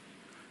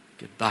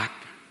 Get back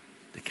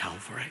to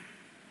Calvary.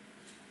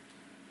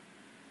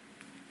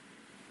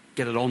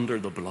 Get it under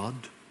the blood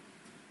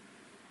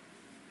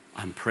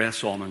and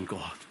press on in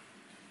God.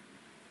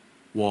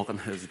 Walk in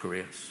his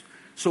grace.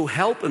 So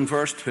help in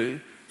verse 2,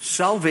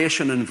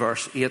 salvation in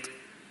verse 8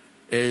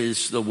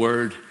 is the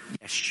word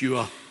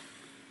Yeshua,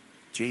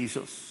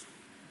 Jesus.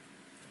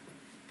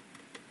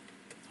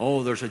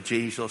 Oh, there's a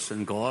Jesus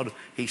in God.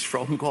 He's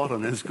from God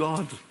and is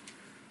God.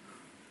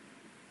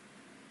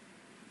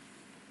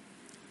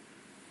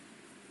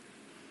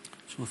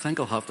 So I think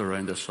I'll have to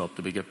round this up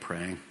to begin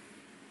praying.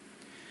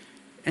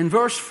 In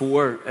verse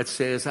 4, it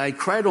says, I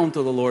cried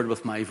unto the Lord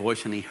with my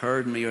voice, and he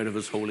heard me out of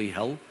his holy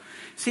hill.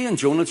 See in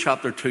Jonah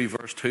chapter 2,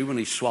 verse 2, when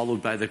he's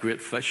swallowed by the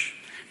great fish,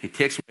 he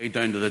takes him way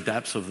down to the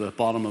depths of the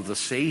bottom of the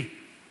sea.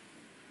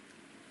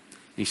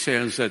 He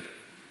says that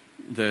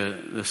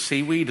the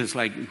seaweed is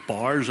like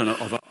bars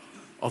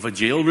of a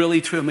jail,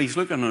 really, to him. He's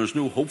looking and there's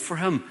no hope for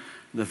him.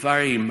 The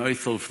very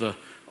mouth of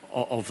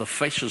the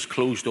fish is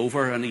closed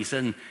over, and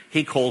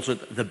he calls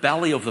it the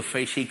belly of the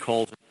fish, he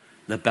calls it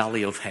the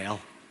belly of hell.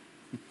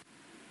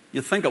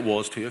 You'd think it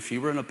was too if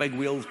you were in a big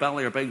whale's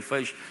belly or a big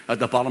fish at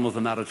the bottom of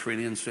the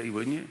Mediterranean Sea,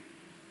 wouldn't you?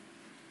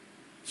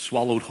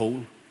 Swallowed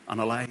whole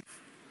and alive.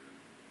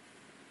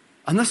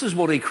 And this is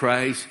what he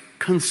cries,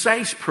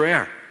 concise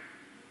prayer.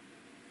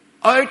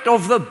 Out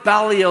of the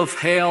belly of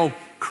hell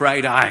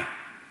cried I.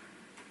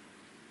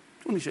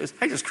 And he says,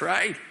 I just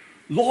cried,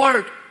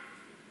 Lord.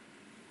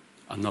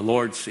 And the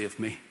Lord saved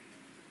me.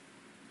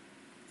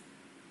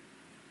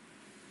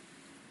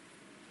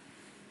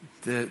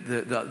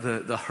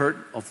 The hurt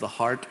of the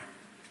heart,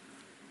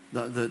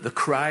 the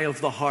cry of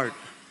the heart.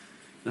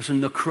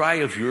 Listen, the cry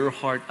of your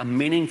heart, a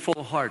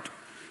meaningful heart.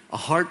 A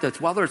heart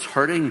that, whether it's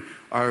hurting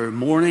or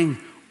mourning,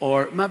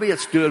 or maybe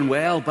it's doing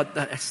well, but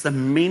it's the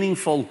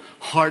meaningful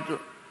heart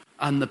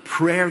and the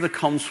prayer that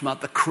comes from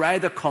that, the cry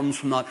that comes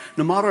from that,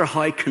 no matter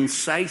how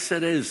concise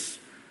it is.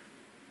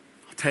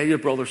 I'll tell you,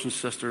 brothers and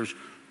sisters,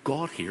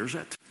 God hears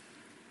it.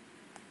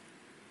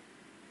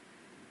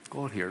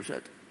 God hears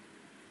it.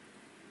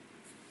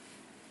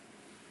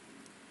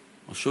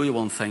 I'll show you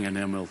one thing and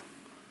then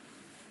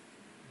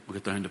we'll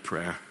get down to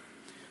prayer.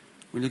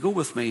 Will you go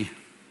with me?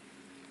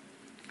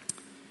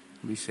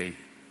 Let me see.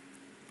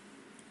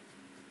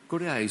 Go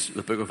to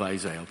the book of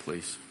Isaiah,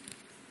 please.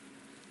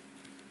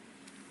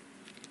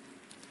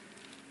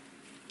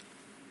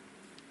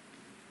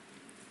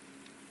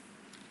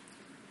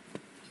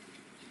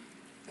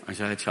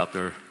 Isaiah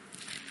chapter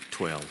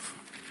 12.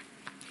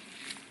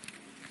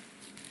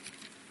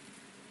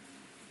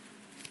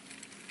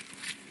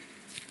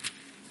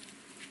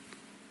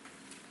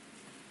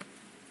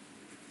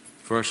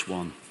 Verse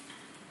 1.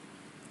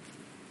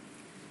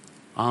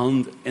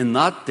 And in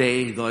that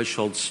day thou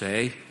shalt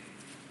say,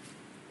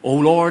 O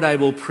Lord, I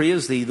will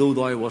praise thee, though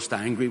thou wast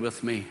angry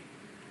with me.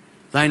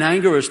 Thine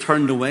anger is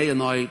turned away,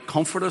 and thou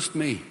comfortest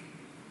me.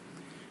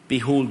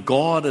 Behold,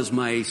 God is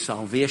my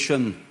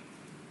salvation.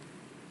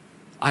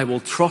 I will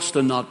trust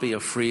and not be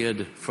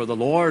afraid, for the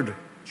Lord,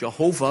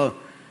 Jehovah,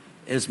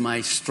 is my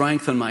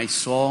strength and my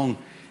song.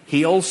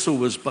 He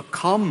also is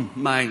become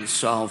my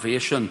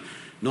salvation.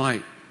 Now,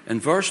 in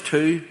verse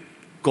 2,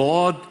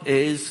 God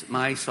is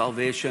my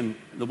salvation.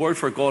 The word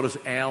for God is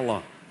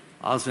Elah,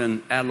 as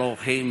in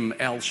Elohim,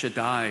 El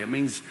Shaddai. It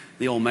means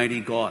the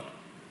Almighty God.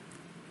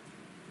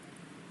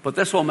 But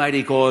this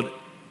Almighty God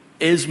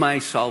is my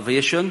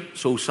salvation.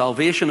 So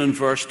salvation in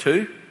verse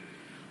 2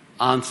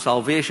 and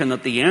salvation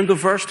at the end of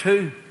verse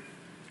 2.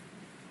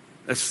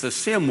 It's the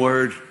same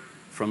word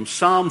from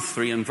Psalm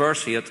 3 and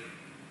verse 8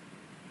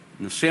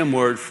 and the same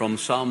word from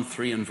Psalm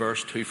 3 and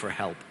verse 2 for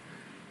help.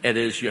 It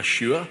is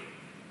Yeshua.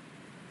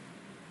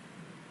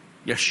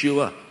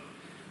 Yeshua.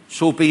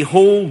 So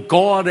behold,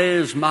 God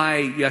is my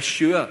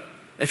Yeshua.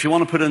 If you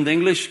want to put it in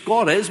English,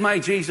 God is my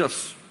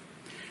Jesus.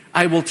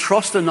 I will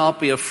trust and not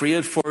be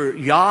afraid, for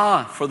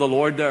Yah, for the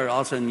Lord there,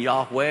 as in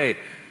Yahweh.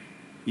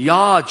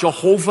 Yah,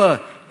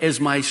 Jehovah, is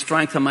my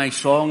strength and my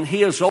song. He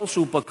has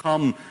also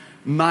become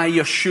my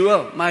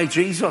Yeshua, my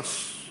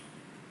Jesus.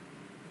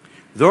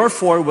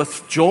 Therefore,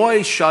 with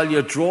joy shall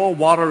you draw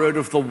water out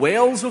of the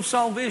wells of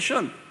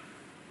salvation.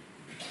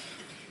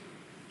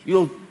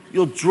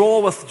 You'll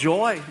draw with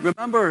joy.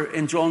 Remember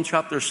in John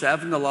chapter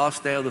 7, the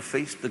last day of the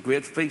feast, the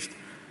great feast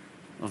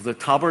of the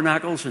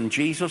tabernacles, and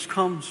Jesus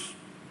comes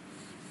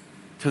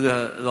to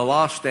the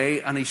last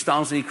day, and he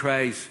stands and he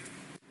cries,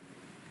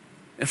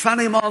 if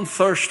any man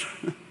thirst,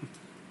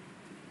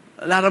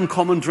 let him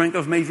come and drink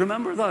of me.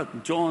 Remember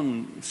that?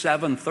 John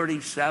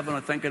 7:37, I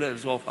think it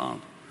is,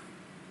 offhand.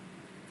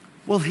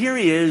 Well, here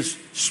he is,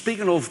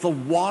 speaking of the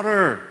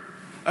water.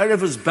 Out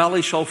of his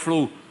belly shall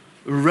flow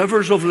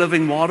rivers of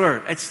living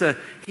water.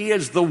 He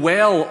is the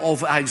well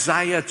of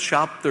Isaiah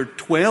chapter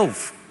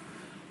 12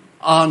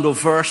 and of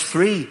verse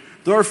 3.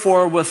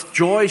 Therefore, with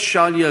joy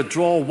shall you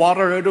draw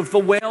water out of the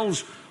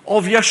wells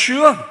of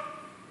Yeshua,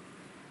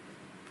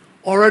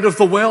 or out of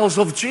the wells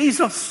of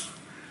Jesus.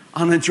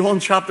 And in John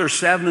chapter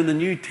 7 in the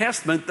New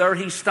Testament, there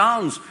he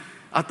stands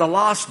at the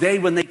last day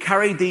when they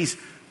carried these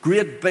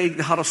great big,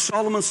 they had a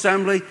solemn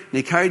assembly, and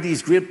they carried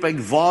these great big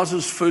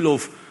vases full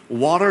of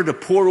water to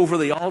pour over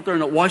the altar,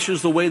 and it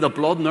washes away the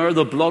blood, and there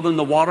the blood and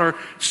the water,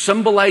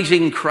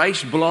 symbolizing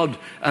Christ's blood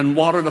and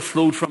water that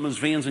flowed from his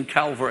veins in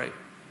Calvary.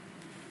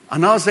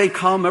 And as they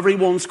come,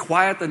 everyone's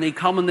quiet, and they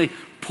come and they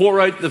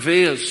pour out the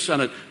vase,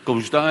 and it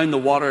goes down, the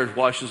water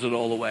washes it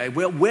all away.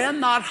 Well,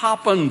 when that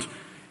happened,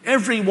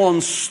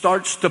 everyone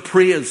starts to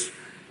praise.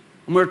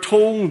 And we're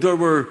told there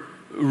were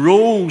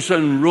rows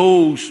and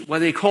rows, well,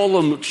 they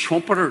call them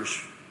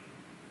trumpeters,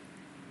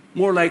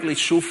 more likely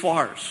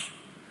shofars.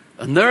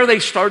 And there they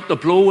start to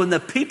blow, and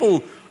the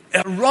people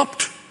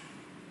erupt.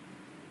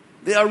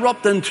 They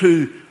erupt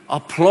into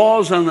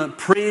applause and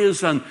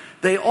praise, and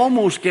they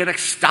almost get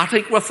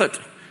ecstatic with it.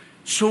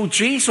 So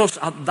Jesus,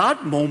 at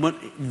that moment,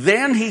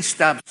 then he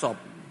steps up.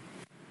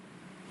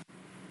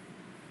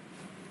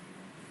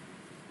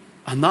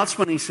 And that's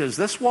when he says,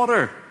 this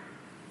water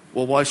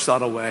will wash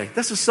that away.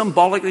 This is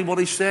symbolically what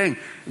he's saying.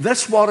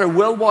 This water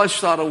will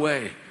wash that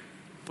away.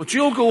 But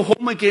you'll go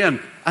home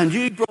again, and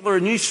you, brother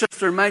and you,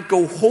 sister, might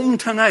go home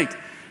tonight,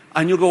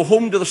 and you'll go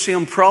home to the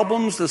same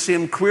problems, the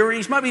same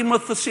queries, maybe even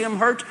with the same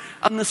hurt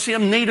and the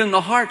same need in the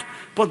heart.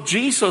 But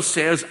Jesus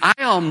says, I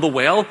am the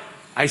well,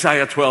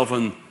 Isaiah 12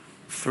 and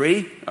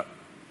 3.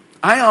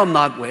 I am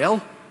that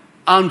well,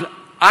 and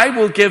I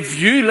will give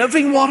you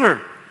living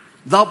water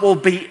that will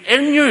be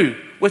in you,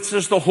 which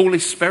is the Holy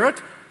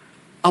Spirit.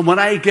 And when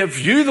I give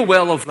you the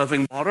well of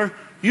living water,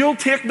 you'll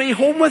take me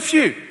home with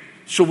you.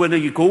 So when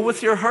you go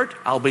with your hurt,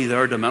 I'll be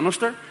there to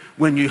minister.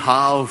 When you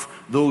have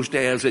those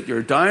days that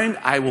you're down,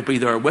 I will be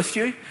there with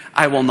you.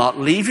 I will not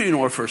leave you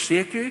nor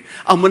forsake you.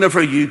 And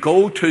whenever you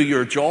go to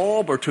your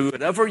job or to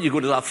whatever, you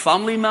go to that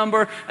family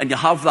member and you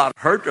have that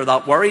hurt or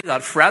that worry,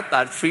 that fret,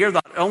 that fear,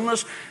 that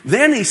illness,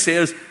 then he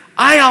says,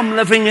 I am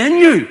living in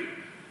you.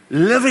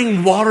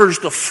 Living waters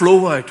to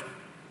flow out.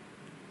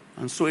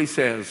 And so he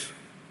says,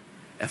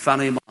 if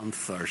any man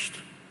thirst,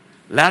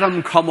 let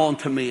him come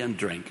unto me and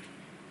drink.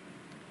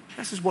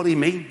 This is what he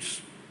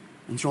means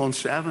in John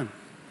 7.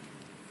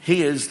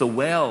 He is the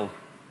well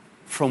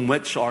from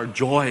which our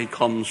joy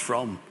comes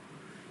from.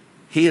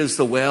 He is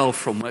the well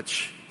from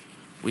which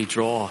we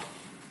draw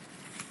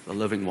the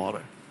living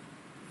water.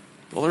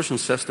 Brothers and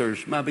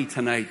sisters, maybe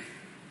tonight,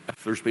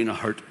 if there's been a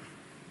hurt,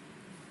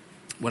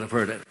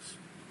 whatever it is,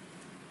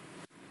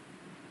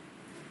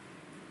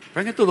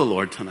 bring it to the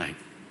Lord tonight.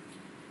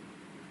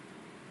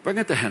 Bring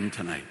it to Him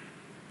tonight.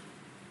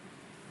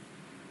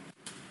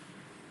 You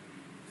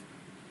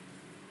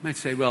might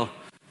say, well,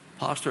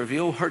 Pastor, have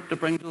you all hurt to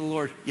bring to the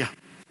Lord? Yeah.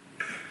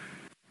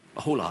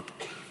 A whole lot.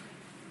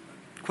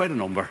 Quite a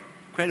number.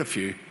 Quite a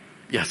few.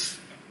 Yes.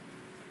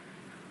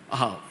 I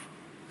have.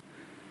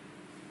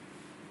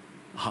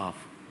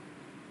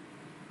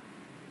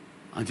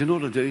 And do you know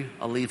what I'll do?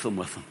 I'll leave them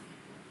with Him.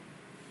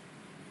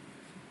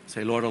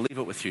 Say, Lord, I'll leave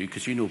it with you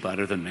because you know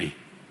better than me.